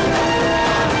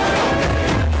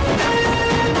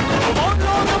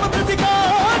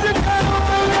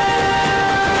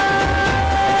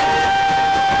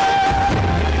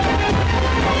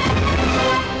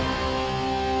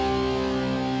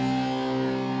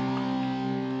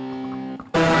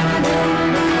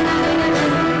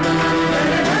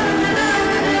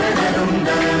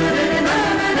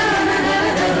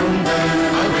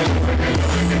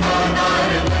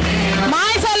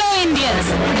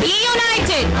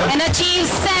and achieve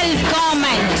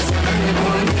self-government.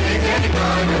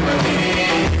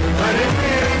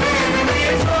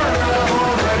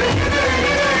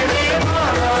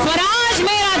 स्वराज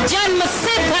मेरा जन्म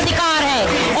सिद्ध अधिकार है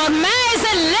और मैं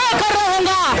इसे लेकर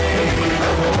रहूंगा।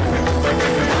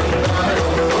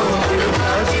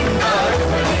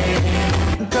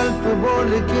 कल्प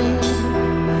बोल के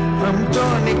हम तो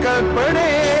निकल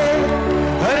पड़े,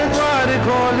 हर द्वार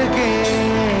खोल के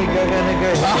गगन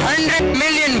गए। 100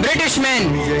 million British men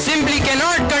simply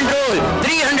cannot control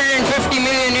 350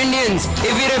 million Indians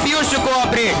if we refuse to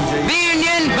cooperate. Be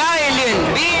Indian, buy Indian.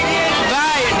 Be Indian,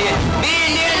 buy Indian. Be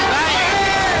Indian, buy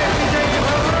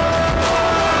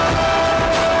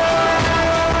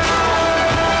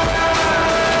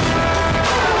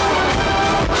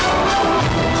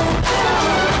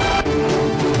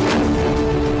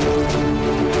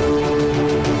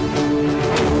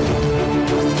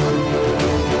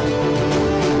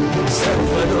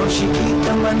सरफरोशी की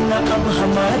तमन्ना अब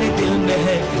हमारे दिल में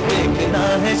है, देखना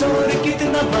है जोर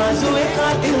कितना बाजुए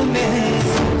कातिल में है।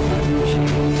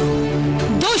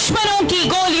 दुश्मनों की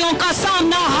गोलियों का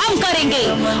सामना हम करेंगे,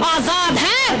 आजाद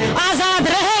हैं, आजाद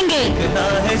रहेंगे। देखना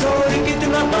है जोर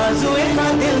कितना बाजुए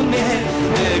कातिल में है,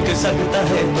 देख सकता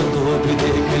है तो भी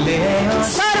देख ले।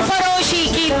 सरफरोशी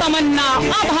की तमन्ना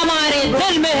अब हमारे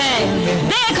दिल में है,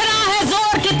 देखना है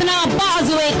जोर कितना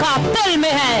बाजुए का दिल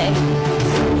में है।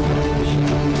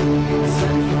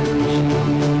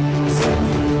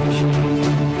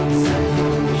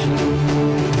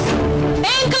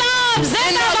 इंकलाब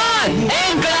जिंदाबाद,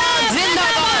 इंकलाब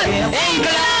जिंदाबाद,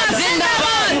 इंकलाब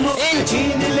जिंदाबाद।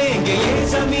 छीन लेंगे ये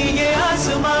जमीन ये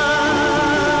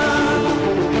आसमान,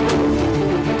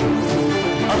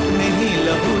 अपने ही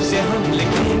लहू से हम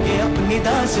लिखेंगे अपनी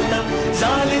दास्तां,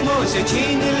 जालिमों से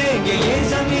छीन लेंगे ये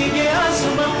जमीन ये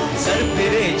आसमां। सर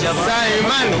फिरे जवान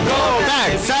Simon, go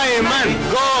back. Simon,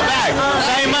 go back.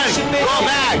 Simon, go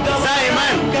back.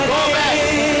 Simon, go back.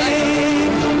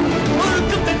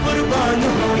 मुल्क पे कुर्बान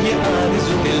हो ये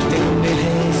आरज़ू दिल में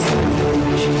है।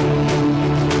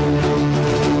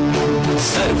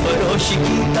 सरफरोशी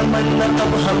की तमन्ना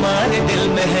अब हमारे दिल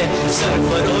में है,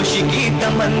 सरफरोशी की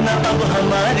तमन्ना अब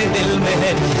हमारे दिल में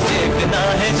है, देखना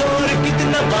है जोर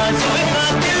कितना बाजुए का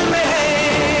दिल में है।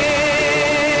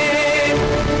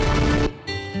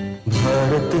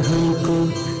 भारत हमको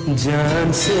जान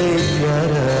से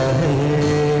प्यारा है,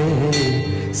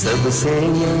 सबसे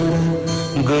न्यारा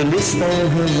गुलिस्तान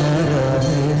हमारा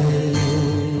है।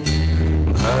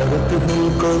 भारत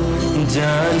हमको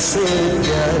जान से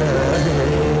प्यारा है,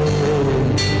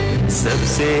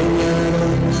 सबसे न्यारा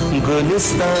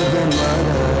गुलिस्तान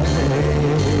हमारा है।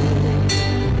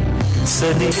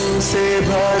 सदियों से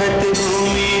भारत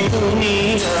भूमि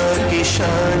दुनिया की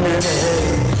शान है,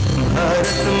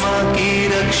 भारत माँ की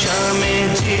रक्षा में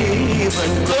जीवन।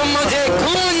 तुम मुझे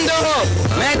खून दो,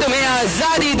 मैं तुम्हें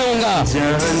आजादी दूंगा।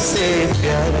 जान से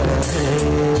प्यारा है,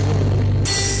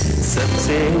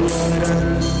 सबसे न्यारा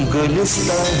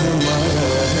गुलिस्तान हमारा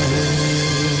है।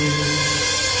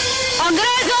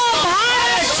 अंग्रेजों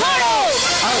भारत छोड़ो,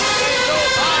 अंग्रेजों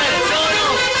भारत छोड़ो,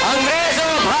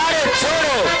 अंग्रेजों भारत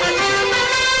छोड़ो।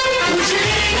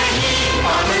 उजड़े नहीं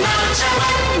अपना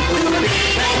चमन, डूबे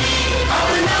नहीं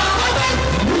अपना वतन,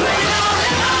 बर्बाद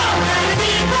ना कर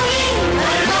दी कोई,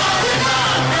 बर्बाद ना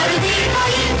कर दी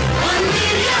कोई।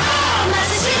 मंदिर यहाँ,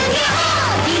 मस्जिद यहाँ,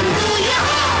 हिंदू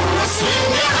यहाँ,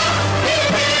 मुस्लिम यहाँ,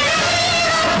 मिलते रहे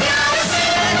प्यार से।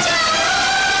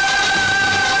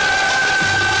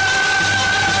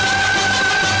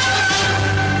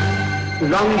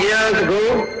 Long years ago,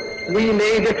 we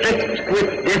made a tryst with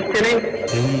destiny,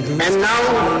 and now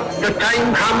the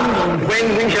time comes when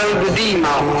we shall redeem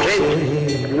our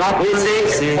pledge, not only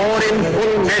or in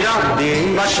full measure,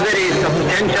 but very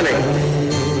substantially.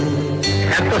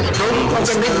 At the stroke of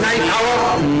the midnight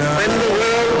hour, when the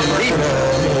world sleeps,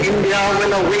 India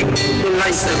will awake to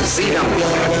light and freedom.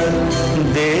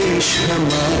 देश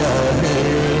हमारा है।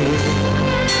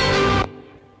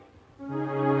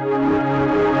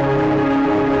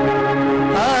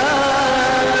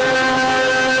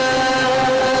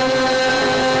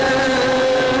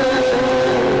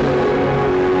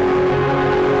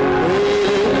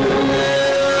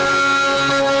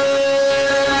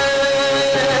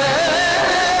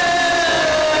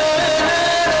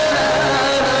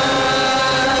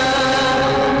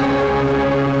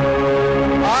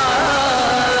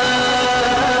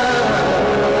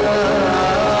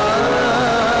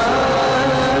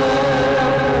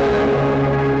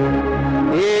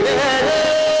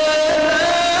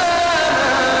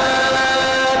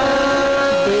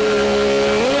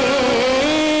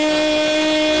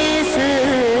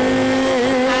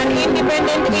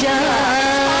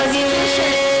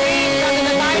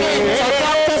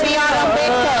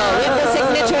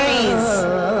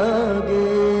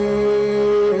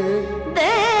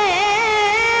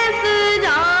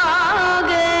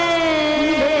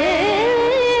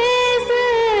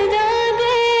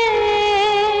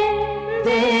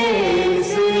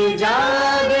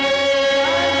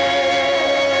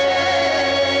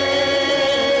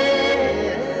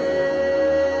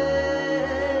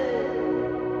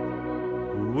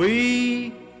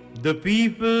 The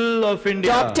people of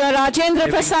India, Dr. Rajendra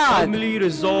Prasad, firmly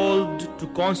resolved to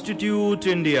constitute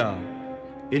India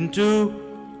into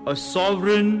a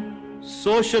sovereign,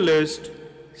 socialist,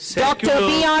 secular,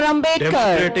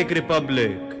 democratic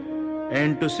republic,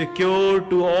 and to secure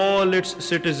to all its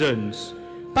citizens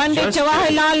Pandit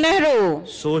Jawaharlal Nehru,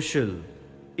 social,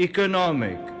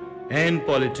 economic, and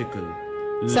political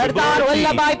Sardar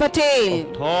Vallabhbhai Patel,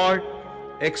 of thought,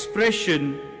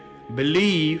 expression,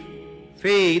 belief,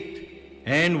 faith,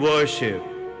 and worship,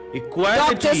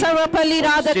 equality Dr. Sarvapalli of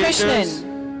Radhakrishnan, status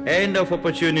and of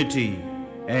opportunity,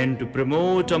 and to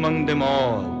promote among them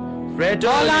all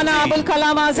Maulana Abul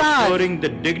Kalam Azad, ensuring the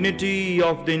dignity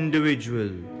of the individual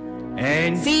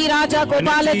and C. Raja unity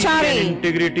Gopalachari, and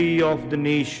integrity of the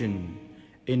nation.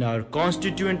 In our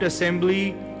Constituent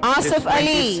Assembly, Asif this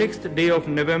Ali, 26th day of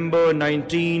November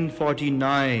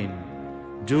 1949,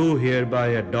 do hereby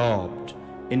adopt,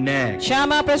 enact,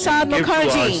 Shyama Prasad give to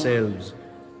Mukherjee, ourselves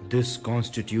this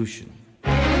Constitution.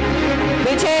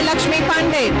 Vijay Lakshmi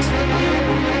Pandit,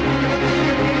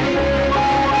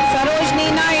 Sarojini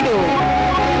Naidu,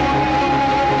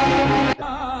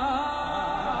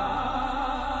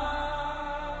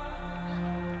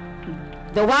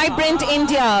 the vibrant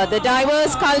India, the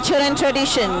diverse culture and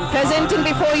tradition, presenting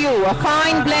before you a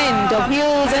fine blend of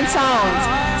hues and sounds,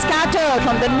 scattered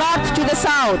from the north to the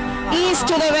south, east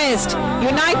to the west.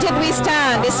 United we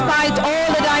stand despite all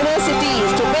the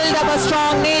diversities to build up a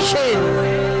strong nation.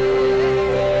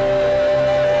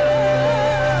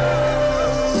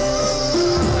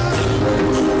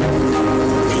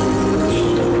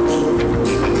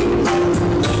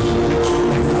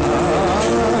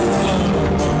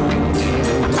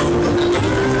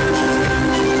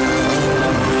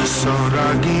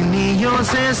 सौरागिनियों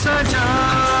से सजा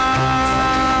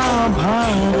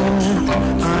भारत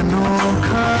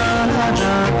अनोखा राग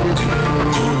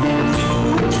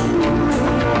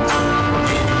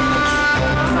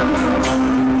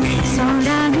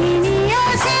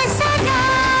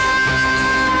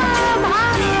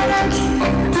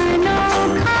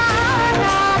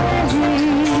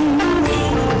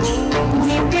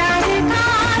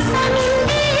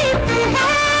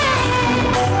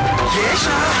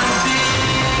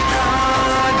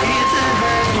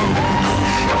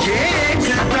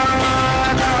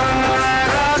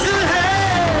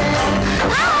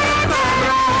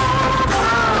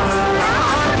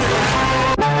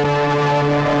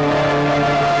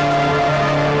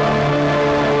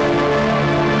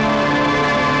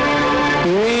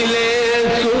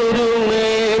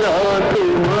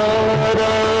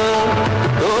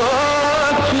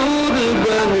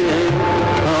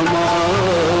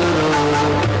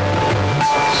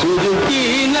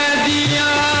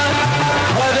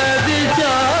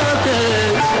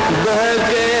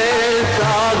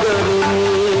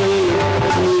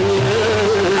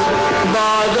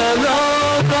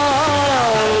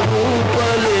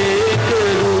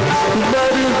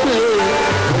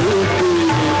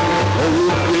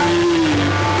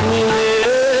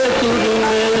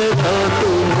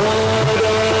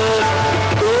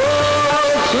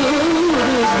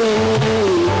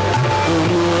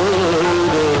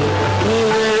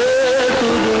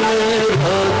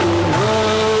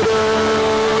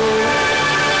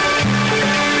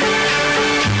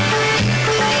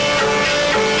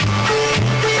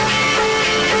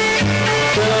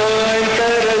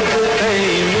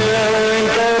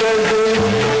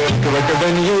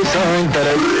when you sang the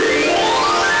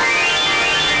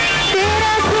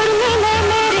तेरा सुर मिले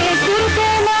मेरे सुर के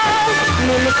नाल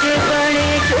मिलके बड़े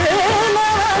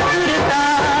नवा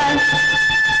सुरताल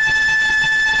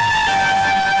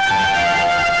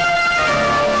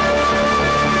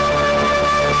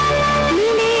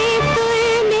मिले सुर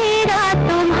मेरा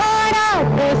तुम्हारा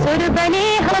तो सुर बने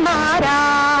हमारा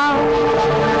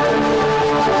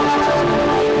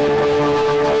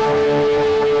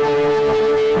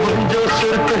जो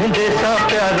सुर तुझे सा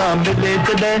प्यारा मिले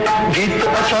तले गीत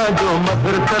असा जो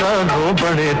मधुर तरानो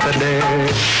बने तले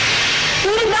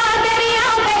सुरदा दरिया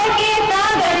बहके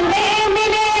सागर में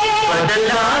मिले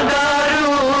बदला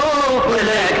रूप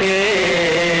लेके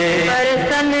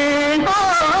बरसन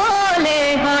होले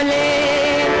होले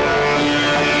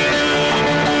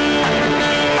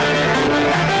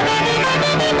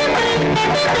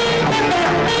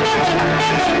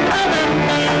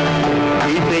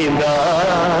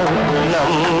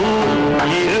நம்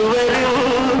இருவரும்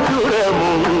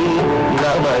சுரமும்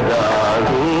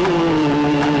நமதாகும்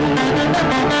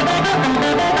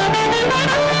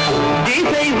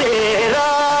திசை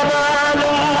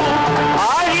வேறானாலும்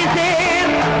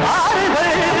ஆழிசேர்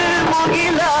ஆறுகள்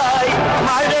முகிலாய்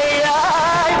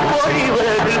மழையாய்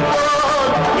பொழிவது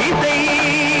போல் இசை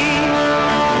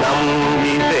நம்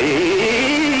இசை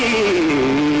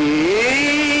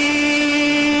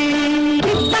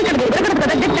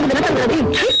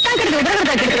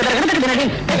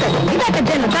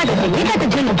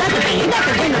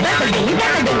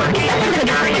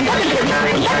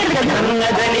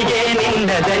నన్నదనిగే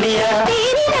నిన్నదనియా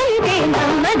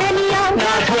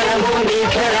నా స్వరము నీ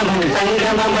స్వరము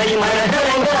సంగమమై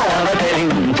మనసరంగా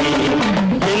అవతరించి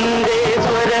എന്റെ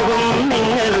സ്വരവും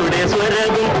നിങ്ങളുടെ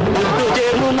സ്വരവും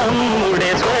ഒത്തുചേർന്നു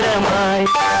നമ്മുടെ സ്വരമായി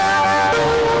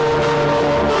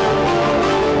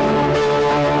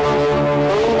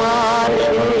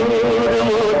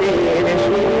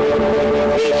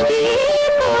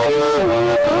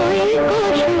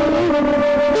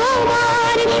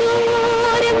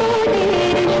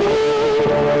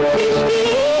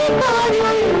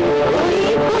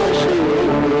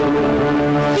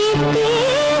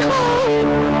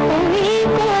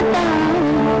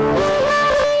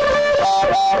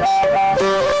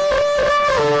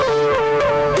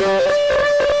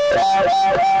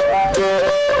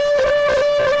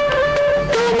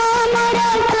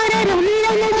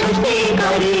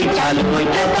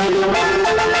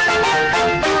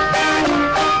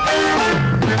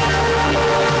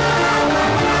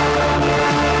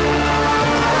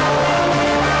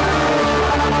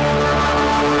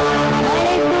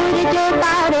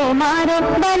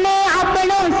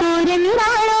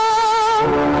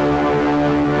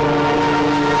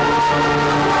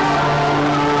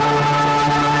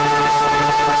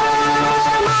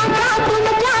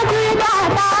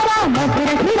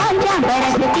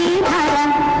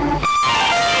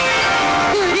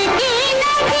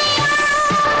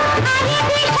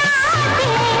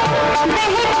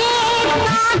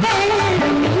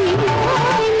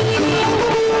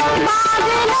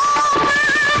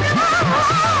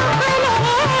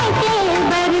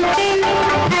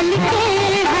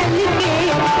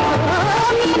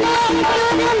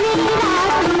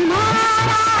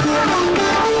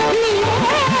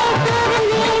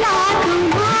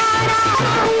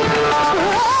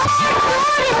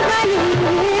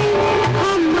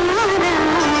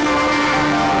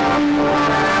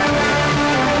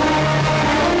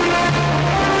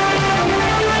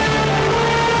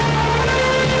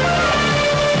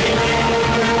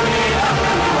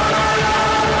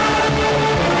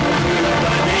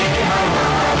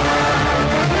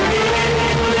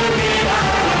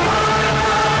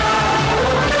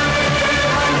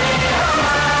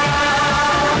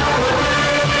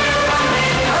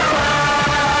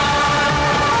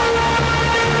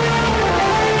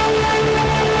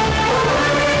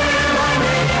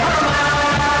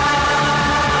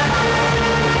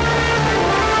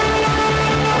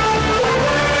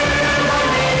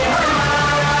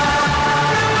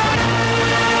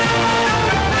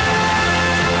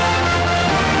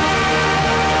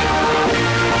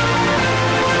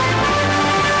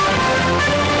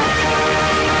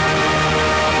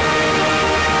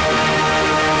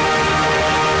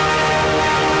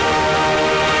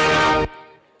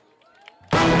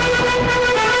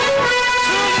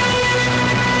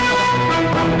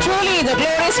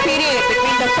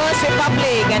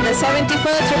Republic and the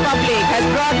 71st Republic has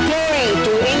brought glory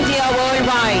to India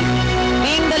worldwide.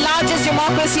 Being the largest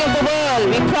democracy of the world,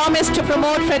 we promise to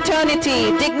promote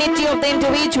fraternity, dignity of the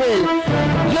individual,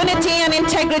 unity and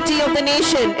integrity of the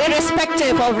nation,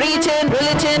 irrespective of region,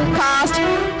 religion, caste,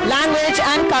 language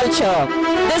and culture.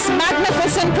 This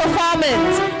magnificent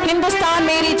performance, Hindustan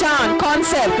Meri Jaan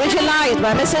concept, visualized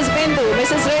by Mrs. Bindu,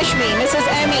 Mrs. Reshmi, Mrs.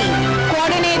 Emmy,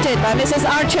 coordinated by Mrs.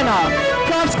 Archana,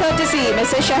 props courtesy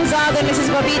Mrs. Shahzad and Mrs.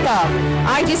 Babita,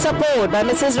 IT support by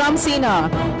Mrs. Ramsina,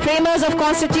 framers of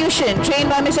constitution trained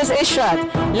by Mrs. Ishrat,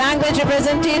 language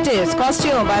representatives,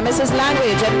 costume by Mrs.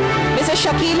 Language and Mrs.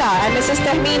 Shakila and Mrs.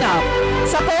 Tahmina,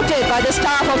 supported by the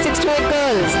staff of 6 to 8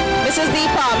 girls, Mrs.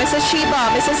 Deepa, Mrs. Sheba,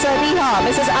 Mrs. Sariha,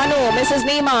 Mrs. Anu, Mrs.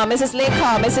 Neema, Mrs.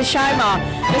 Lekha, Mrs. Shaima,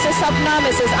 Mrs. Sapna,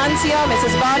 Mrs. Ansia,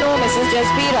 Mrs. Banu, Mrs.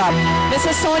 Jasbira,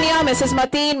 Mrs. Sonia, Mrs.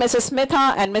 Mateen, Mrs.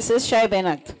 Smitha and Mrs.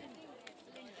 Shaibenat.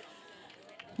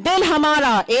 दिल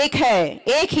हमारा एक है,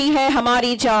 एक ही है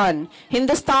हमारी जान,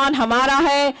 हिंदुस्तान हमारा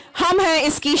है, हम हैं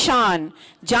इसकी शान,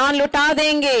 जान लुटा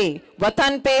देंगे,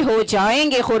 वतन पे हो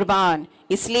जाएंगे कुर्बान,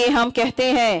 इसलिए हम कहते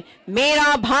हैं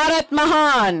मेरा भारत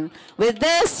महान. With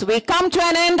this, we come to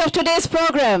an end of today's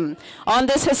program. On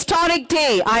this historic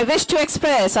day, I wish to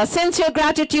express our sincere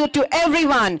gratitude to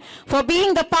everyone for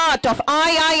being the part of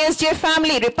IISJ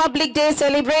Family Republic Day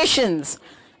celebrations.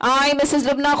 I, Mrs.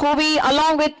 Lubna Khubi,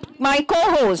 along with my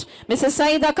co-host, Mrs.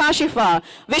 Saida Kashifa,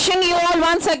 wishing you all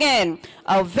once again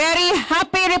a very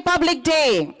happy Republic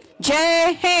Day.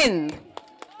 Jai Hind.